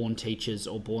or born teachers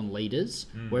or born leaders,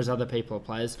 whereas other people are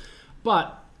players.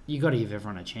 But you got to give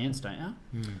everyone a chance, don't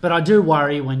you? But I do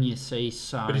worry when you see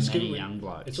so many young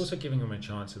blokes. It's also giving them a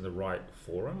chance in the right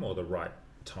forum or the right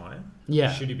time.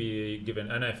 Yeah. Should he be given?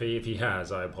 And if he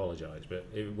has, I apologise. But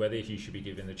whether he should be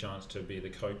given the chance to be the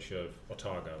coach of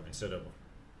Otago instead of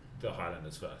the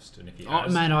Highlanders first, and if he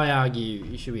has, Mate, I argue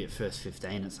you should be at first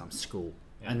 15 at some school.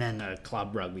 And then the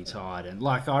club rugby side. And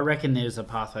I reckon there's a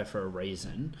pathway for a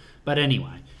reason. But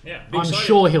anyway, I'm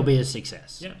sure he'll be a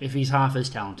success. Yeah. If he's half as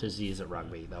talented as he is at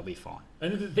rugby, they'll be fine.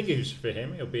 And the thing is, for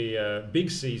him, it'll be a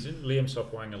big season. Liam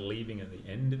Sopwanga leaving at the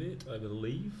end of it, I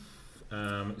believe.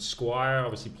 Squire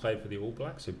obviously played for the All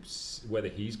Blacks, so whether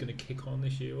he's going to kick on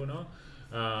this year or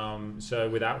not. So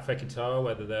without Fekitoa,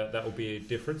 whether that will be a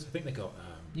difference. I think they got...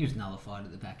 He was nullified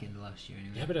at the back end of last year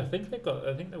anyway. Yeah, but I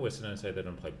think they're Western and say they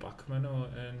don't play Buckman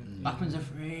and Buckman's a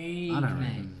freak, I don't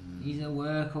mate. know. He's a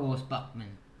workhorse, Buckman.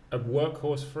 a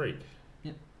workhorse freak.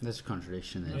 Yep. There's a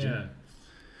contradiction there. Yeah.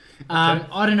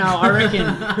 I don't know.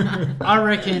 I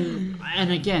reckon,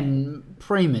 and again,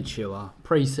 premature,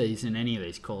 pre-season, any of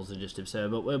these calls are just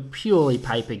absurd, but we're purely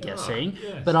paper guessing.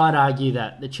 Yes. But I'd argue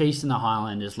that the Chiefs and the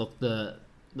Highlanders look the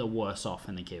worse off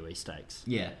in the Kiwi Stakes.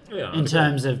 Yeah. In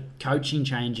terms of coaching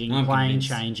changing, I'm playing convinced.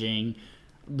 changing,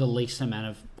 the least amount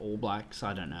of All Blacks.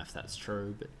 I don't know if that's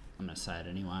true, but I'm going to say it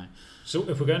anyway. So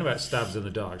if we're going about stabs in the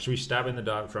dark, should we stab in the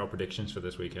dark for our predictions for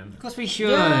this weekend? Of course we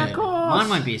should. Yeah, of course. Mine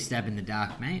won't be a stab in the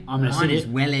dark, mate. Mine is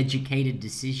well-educated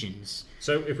decisions.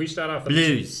 So if we start off...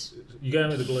 Blues. You're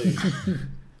going with the Blues.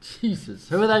 Jesus.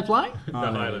 Who are they playing? The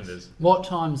Highlanders. What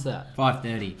time's that?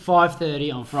 5:30.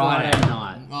 5:30 on Friday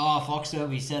night. Oh, Foxtel will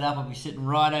be set up. I'll be sitting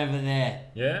right over there.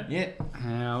 Yeah? Yep.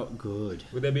 How good.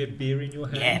 Would there be a beer in your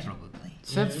hand? Yeah, probably.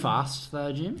 It's fed fast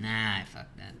though, Jim. Nah,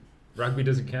 fuck that. Rugby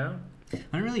doesn't count? I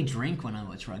don't really drink when I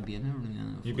watch rugby. I've never really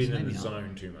You've been in the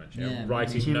zone too much. Yeah,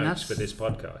 writing Jim, notes for this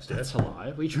podcast. That's a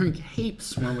lie. We drink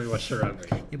heaps when we watch the rugby.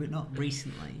 Yeah, but not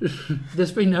recently.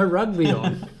 There's been no rugby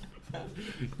on.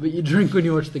 But you drink when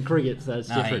you watch the cricket, so it's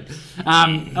different. All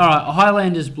right,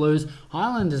 Highlanders Blues.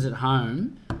 Highlanders at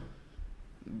home,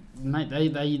 mate.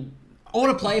 They all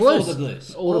to play for the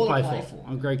Blues. All to play for.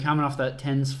 I agree. Coming off that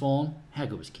tens form, how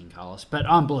good was King Carlos? But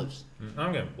I'm Blues.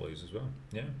 I'm going Blues as well.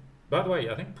 Yeah. By the way,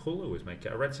 I think Puller was made.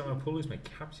 I read somewhere Puller's made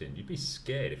captain. You'd be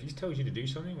scared if he tells you to do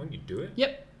something. Wouldn't you do it?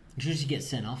 Yep. You should just get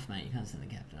sent off, mate. You can't send the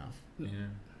captain off.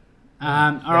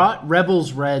 Yeah. All right,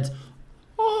 Rebels Reds.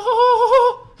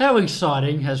 Oh, how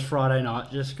exciting has Friday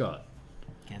night just got?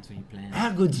 Cancel your plans. How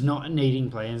good's not needing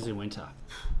plans in winter?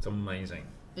 It's amazing.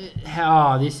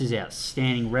 This is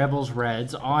outstanding. Rebels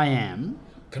Reds. I am.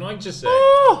 Can I just say,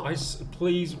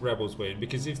 please Rebels win,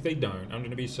 because if they don't, I'm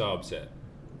going to be so upset.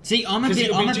 See, I'm a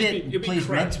bit please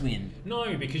Reds win.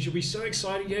 No, because you'll be so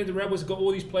excited. Yeah, the Rebels have got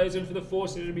all these players in for the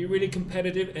Force. It'll be really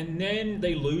competitive, and then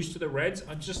they lose to the Reds.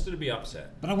 I'm just going to be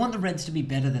upset. But I want the Reds to be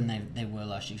better than they were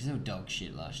last year, because they were dog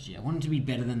shit last year. I want them to be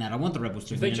better than that. I want the Rebels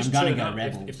to win. I'm going to go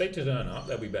Rebels. If they turn up,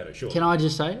 they'll be better, sure. Can I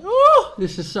just say,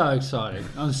 this is so exciting.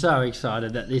 I'm so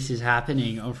excited that this is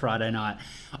happening on Friday night.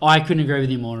 I couldn't agree with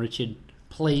you more, Richard.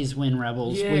 Please win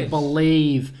Rebels. Yes. We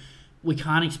believe... We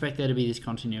can't expect there to be this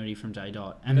continuity from day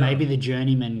dot. And maybe the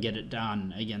journeymen get it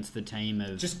done against the team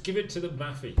of... Just give it to the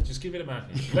Maffey. Just give it to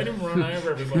Maffey. Let him run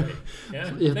over everybody. Yeah?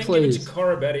 Then please. Give it to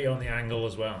Corabetti on the angle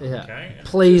as well. Yeah. Okay?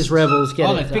 Please, Rebels, get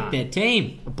it done. They picked their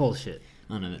team. Bullshit.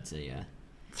 Oh, no, that's a...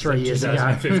 3 years ago.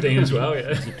 2015 as well, yeah.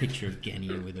 There's a picture of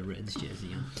Genia with a Reds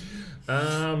jersey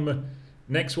on.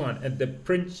 Next one at the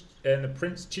Prince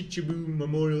Chichibu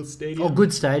Memorial Stadium. Oh,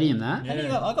 good stadium, that.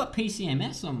 Yeah. I got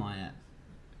PCMS on my app.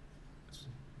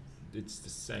 It's the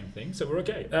same thing, so we're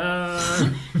okay.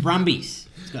 Brumbies,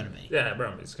 it's got to be. Yeah,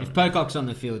 Brumbies. If Pocock's on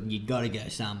the field, you got to go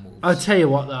Sunwolves. I'll tell you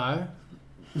what, though.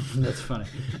 That's funny.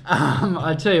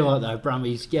 I tell you what, though,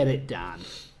 Brumbies, get it done.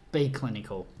 Be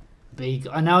clinical.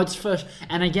 I know it's first,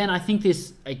 and again, I think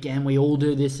this. Again, we all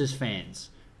do this as fans.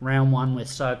 Round one, we're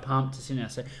so pumped to sit down.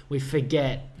 So we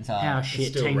forget how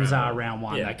shit teams are round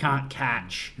one. Yeah. They can't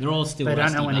catch. They're all still. They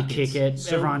don't know when to kick it.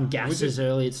 So everyone gasses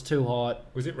early. It's too hot.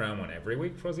 Was it round one every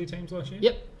week for Aussie teams last year?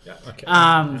 Yep. Yeah. Okay.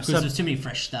 Because there's too many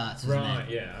fresh starts. Right.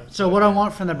 Yeah. So what I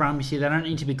want from the Brumbies here, they don't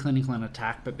need to be clinical in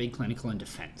attack, but be clinical in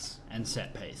defence and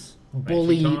set piece.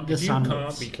 Bully the Sunwolves. If you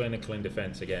can't be clinical in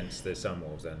defence against the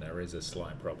Sunwolves, then there is a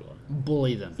slight problem.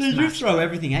 Bully them. They do throw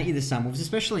everything at you, the Sunwolves,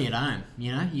 especially at home.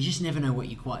 You know, you just never know what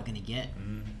you're quite going to get.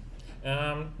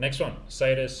 Next one,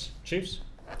 Sadis Chiefs.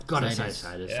 Gotta say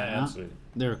Sadis. Yeah, absolutely.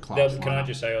 They're a class. Can I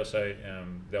just say also,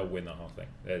 they'll win the whole thing.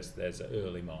 There's an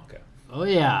early marker. Oh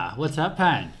yeah, what's that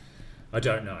paying? I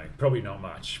don't know. Probably not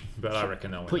much, but I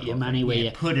reckon they'll win. Put your money where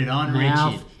you put it on,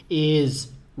 mouth Richard. Is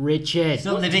Richard. He's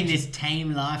not living this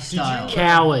tame lifestyle.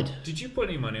 Coward. Did you put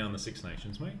any money on the Six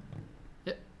Nations, mate?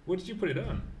 Yep. What did you put it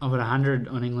on? I put 100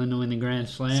 on England to win the Grand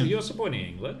Slam. So you're supporting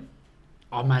England?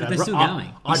 Oh, mate, but they're still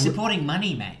going. You're supporting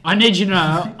money, mate. I need you to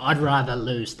know, I'd rather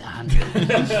lose the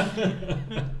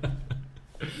 100.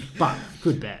 But,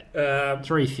 good bet.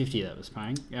 $3.50 that was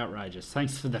paying. Outrageous.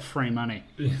 Thanks for the free money.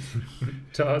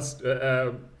 Tars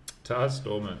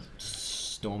Stormers.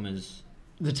 Stormers.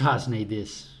 The Tars need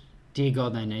this. Dear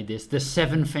God, they need this. The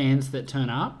 7 fans that turn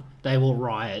up, they will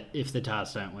riot if the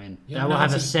Tars don't win. They will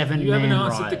have a 7-man riot. You haven't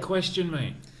answered the question,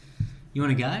 mate. You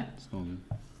want to go? Stormers.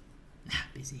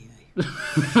 Busy,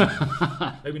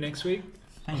 Maybe next week?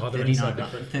 They're in South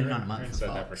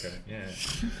Africa. Yeah.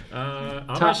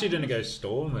 I'm actually going to go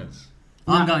Stormers.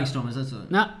 I'm going Stormers, that's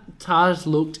it. No, Tars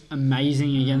looked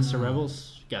amazing against the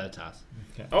Rebels. Go the Tars.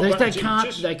 Okay.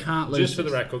 They can't lose. Just for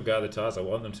the record, go the Tars. I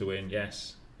want them to win,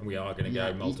 yes. And we are going to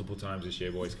go multiple times this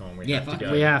year, boys. Come on, we have to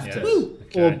go. We have to.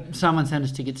 Okay. Or someone send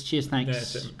us tickets. Cheers,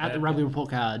 thanks. At the Rugby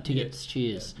Report card, tickets,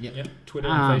 cheers. Yep. Twitter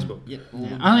and Facebook. Yep.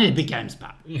 Only the big games,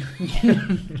 pal.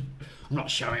 I'm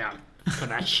not showing up for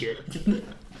that shit.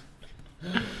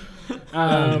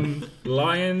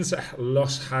 Lions,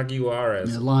 Los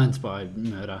Jaguares. Yeah, Lions by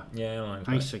murder. Yeah, Lions.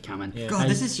 Thanks for coming. Yeah. God, Hey,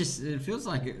 this is just. It feels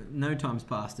like no time's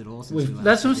passed at all since we last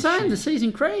that's what I'm did this saying. The shit.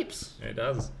 season creeps. It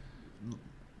does.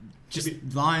 Just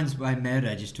Lions by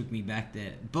murder just took me back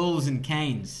there. Bulls and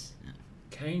Canes.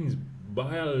 Canes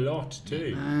by a lot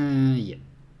too. Yeah.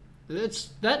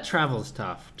 That travel's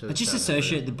tough. I just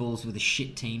associate the Bulls with a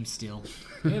shit team still.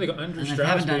 Yeah, they got Andrew And they Strauss.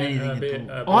 haven't done being, anything being,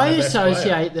 at being I their best player.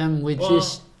 associate them with Well,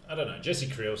 just. I don't know. Jesse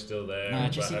Creel's still there. No,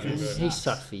 but Jesse I mean, Creel's- He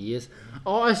sucked for years.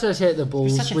 I associate the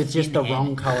Bulls such a with just the thin wrong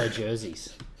head. colour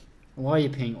jerseys. Why are you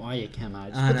pink? Why are you camo?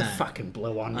 Just I put the know. fucking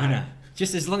blue on, I mate. know.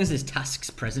 Just as long as there's Tusks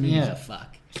present, who Yeah. gives a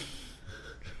fuck.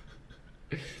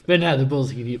 But no, the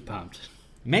Bulls can get pumped.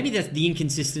 Maybe that's the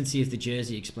inconsistency of the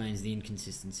jersey explains the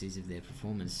inconsistencies of their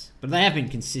performance. But they have been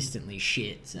consistently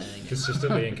shit. So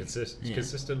consistently inconsistent. Yeah.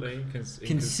 Consistently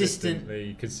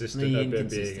Consistently consistent of them being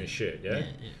inconsistent. a shit. Yeah.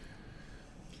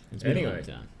 It's been a Anyway. long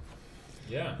time.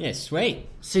 Yeah. Yeah, sweet.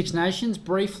 Six Nations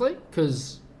briefly,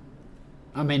 because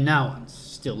I mean, no one's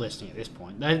still listening at this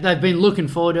point. They've been looking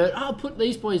forward to it. Oh, put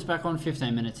these boys back on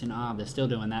 15 minutes in. They're still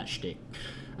doing that shtick.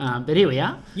 But here we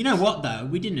are. You know what though?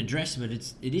 We didn't address it, but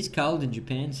it is cold in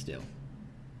Japan still.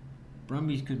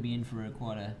 Brumbies could be in for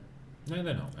quite a No,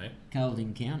 they're not, mate. cold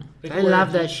encounter. They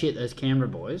love that shit, those Canberra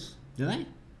boys. Do they?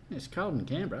 It's cold in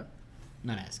Canberra.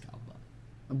 Not as cold,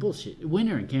 but Bullshit.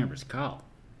 Winter in Canberra's cold.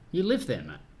 You live there,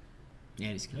 mate. yeah,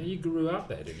 it is cold. Yeah, you grew up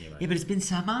there, didn't you, mate? Yeah, but it's been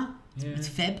summer. Yeah. It's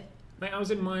Feb. Mate, I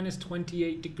was in minus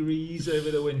 28 degrees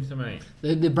over the winter, mate.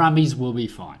 The Brumbies will be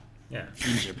fine Yeah.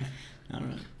 in Japan. I don't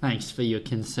know. Thanks for your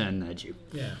concern there, Jew.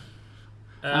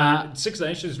 Yeah. Six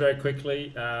Nations very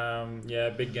quickly.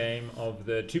 Big game of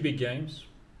the two big games.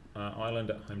 Ireland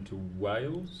at home to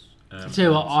Wales. Tell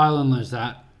you what, Ireland lose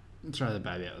that. Throw the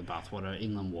baby out with the bathwater.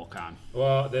 England walk on.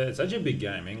 Well, it's actually a big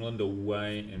game. England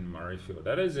away in Murrayfield.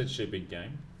 That is actually a big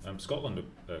game. Scotland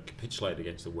capitulated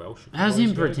against the Welsh. How's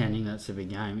him pretending that's a big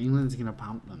game? England's going to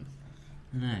pump them.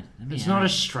 I know. It's not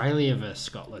Australia versus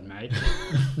Scotland, mate.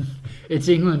 It's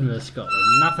England versus Scotland.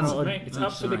 Nothing. Mate, it's I'm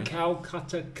up for the sorry.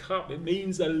 Calcutta Cup. It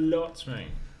means a lot, mate.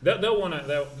 They'll want to.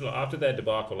 Look, after their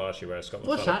debacle last year, where Scotland.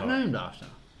 What's fell that apart. named after?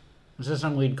 Is that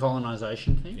some weird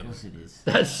colonisation thing? Of course it is.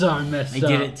 That's so messed They up.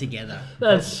 did it together.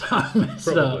 That's so messed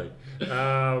Probably.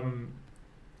 up.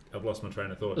 I've lost my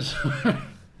train of thought.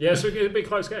 Yeah, so it'll be a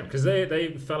close game because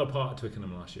they fell apart at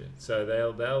Twickenham last year, so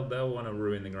they'll want to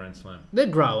ruin the Grand Slam. They're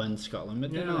growing Scotland,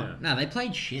 but they're Yeah. not. No, they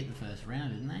played shit the first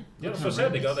round, didn't they? Yeah, that's what I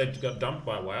said. They got dumped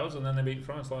by Wales and then they beat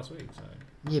France last week. So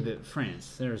Yeah, but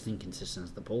France, they're as inconsistent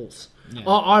as the Bulls. Yeah.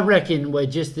 I reckon we're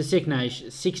just the Six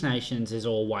Nations is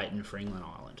all waiting for England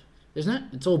Ireland, isn't it?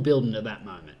 It's all building to that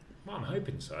moment. well, I'm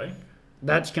hoping so.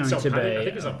 That's going It's to on Paddy- I be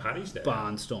think it's a on Paddy's Day.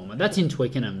 barnstormer. That's in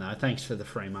Twickenham, though. Thanks for the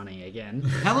free money again.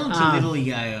 How long till Italy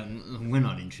go, we're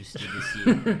not interested this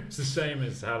year? It's the same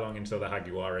as how long until the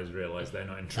Jaguares realise they're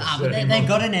not interested But they anymore.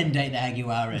 got an end date, the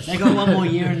Jaguares. They got one more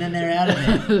year and then they're out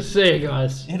of there. See you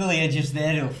guys. Italy are just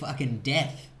there till fucking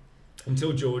death.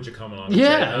 Until Georgia come along and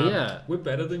Yeah, say, yeah. we're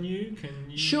better than you, can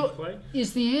you Sure. play?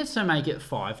 Is the answer make it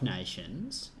 5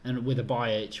 nations and with a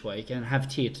bye each week and have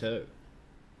tier 2?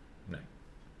 No.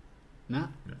 No,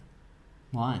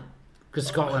 Why? because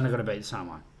Scotland are going to beat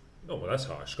someone. Oh, well, that's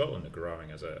harsh. Scotland are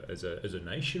growing as a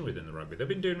nation within the rugby. They've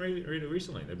been doing really, really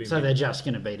recently. They've been So they're just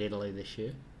going to beat Italy this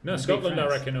year. no, beat Scotland. I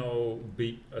France. reckon will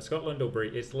beat Scotland will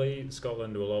beat Italy.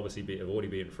 Scotland will obviously have already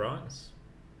beaten France.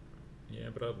 Yeah,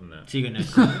 but other than that, So you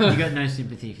got no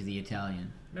sympathy for the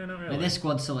Italian. no, not But really. their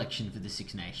squad selection for the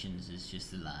Six Nations is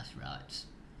just the last rites.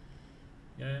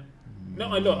 Yeah.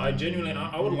 No, I genuinely,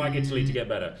 I would like Italy to get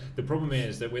better. The problem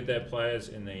is that with their players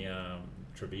in the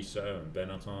Treviso and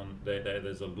Benetton,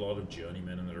 there's a lot of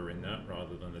journeymen that are in that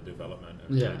rather than the development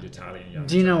of Yeah. the Italian young.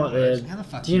 Do you know what players. How the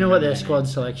fuck Do you know what their remember squad that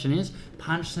selection is?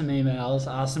 Punch some emails,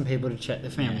 ask some people to check the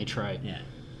family tree. name?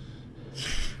 Yeah.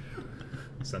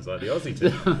 Sounds like the Aussie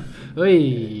team.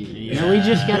 We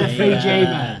just get a Fiji, Yeah.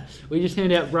 man. We just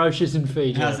hand out brochures in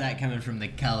Fiji. How's that coming from the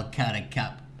Calcutta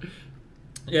Cup?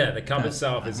 Yeah, the cup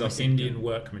itself is of What's it Indian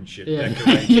workmanship, Yeah.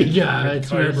 decorated There you go, with it's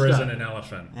cobras messed and up. an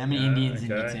elephant. How many Yeah, Indians in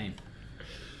your okay. team?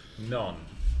 None.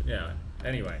 Yeah.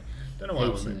 Anyway, don't know why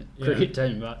Heaps we in it. yeah. Cricket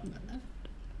team, but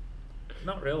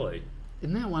Not really.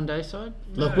 isn't that one day side?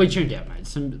 No. Look, we tuned out, mate.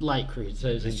 Some late cricket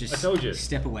season. Let's just I told you.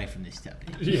 step away from this topic.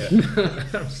 Yeah,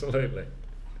 absolutely.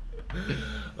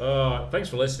 Thanks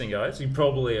for listening, guys. You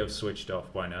probably have switched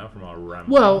off by now from our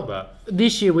rambling. Well, but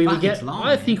this year it's long,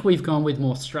 I think we've gone with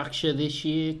more structure this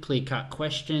year, clear-cut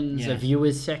questions, Yeah. a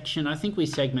viewers section. I think we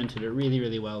segmented it really,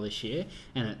 really well this year,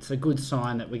 and it's a good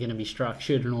sign that we're going to be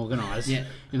structured and organised Yeah.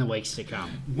 in the weeks to come.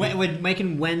 We're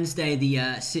making Wednesday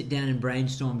the sit down and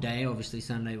brainstorm day. Obviously,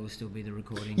 Sunday will still be the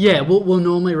recording. Yeah, we'll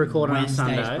normally record on a Wednesday's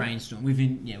Sunday. brainstorm. We've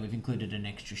included an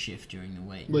extra shift during the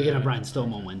week. We're going to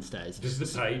brainstorm on Wednesdays. does the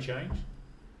pay change?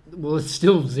 Well, it's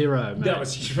still 0, mate. That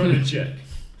was just trying to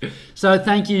check. So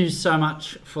thank you so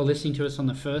much for listening to us on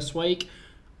the first week.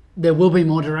 There will be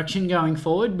more direction going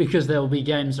forward because there will be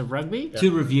games of rugby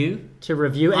To review.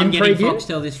 and I'm getting preview.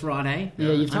 Foxtel this Friday.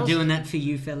 Yeah, you've I'm told doing that for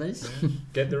you fellas.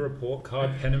 Get the report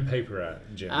card, pen and paper out,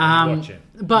 Jim. Watch it.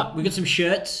 But We got some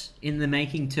shirts in the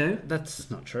making too. that's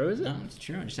not true, is it? No, it's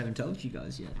true. I just haven't told you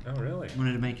guys yet. Oh, really?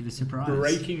 Wanted to make it a surprise.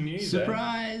 Breaking news.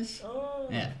 Surprise! Oh.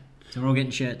 Yeah. So we're all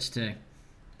getting shirts too.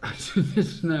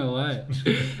 There's no way.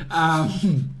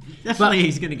 Definitely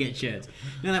he's going to get shirts.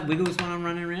 You know that Wiggles one I'm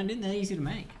running around in? They're easy to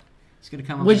make. It's going to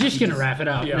come up. We're just going to wrap it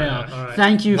up Yeah, now. all right.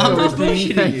 Thank you for I'm not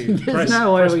listening. bullshitting you. There's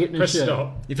no way we're getting a press shirt.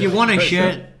 stop. If you want a Press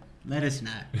shirt, stop. let us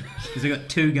know. Because I've got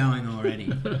 2 going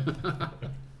already.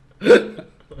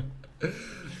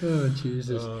 Oh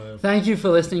Jesus! Thank you for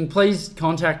listening. Please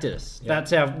contact us. Yeah.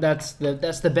 That's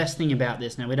the best thing about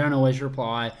this. Now we don't always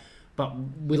reply, but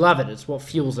we love it. It's what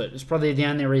fuels it. It's probably the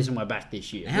only reason we're back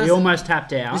this year. We almost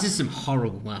tapped out. This is some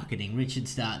horrible marketing. Richard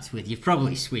starts with, you've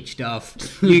probably switched off.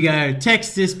 You go,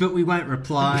 text us, but we won't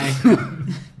reply.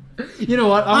 You know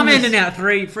what? I'm handing out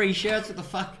 3 free shirts. What the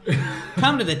fuck?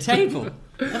 Come to the table.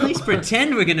 At least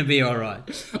pretend we're going to be all right.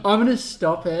 I'm going to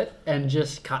stop it and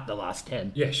just cut the last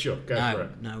 10. Yeah, sure. Go for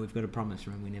it. No, we've got a promise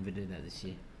room. We never do that this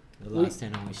year. The last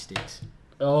 10 always sticks.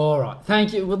 All right.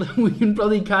 Thank you. Well, we can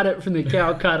probably cut it from the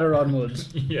cow cutter onwards.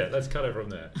 Yeah, let's cut it from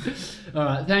there. All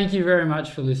right. Thank you very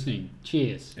much for listening.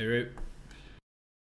 Cheers. Aroo.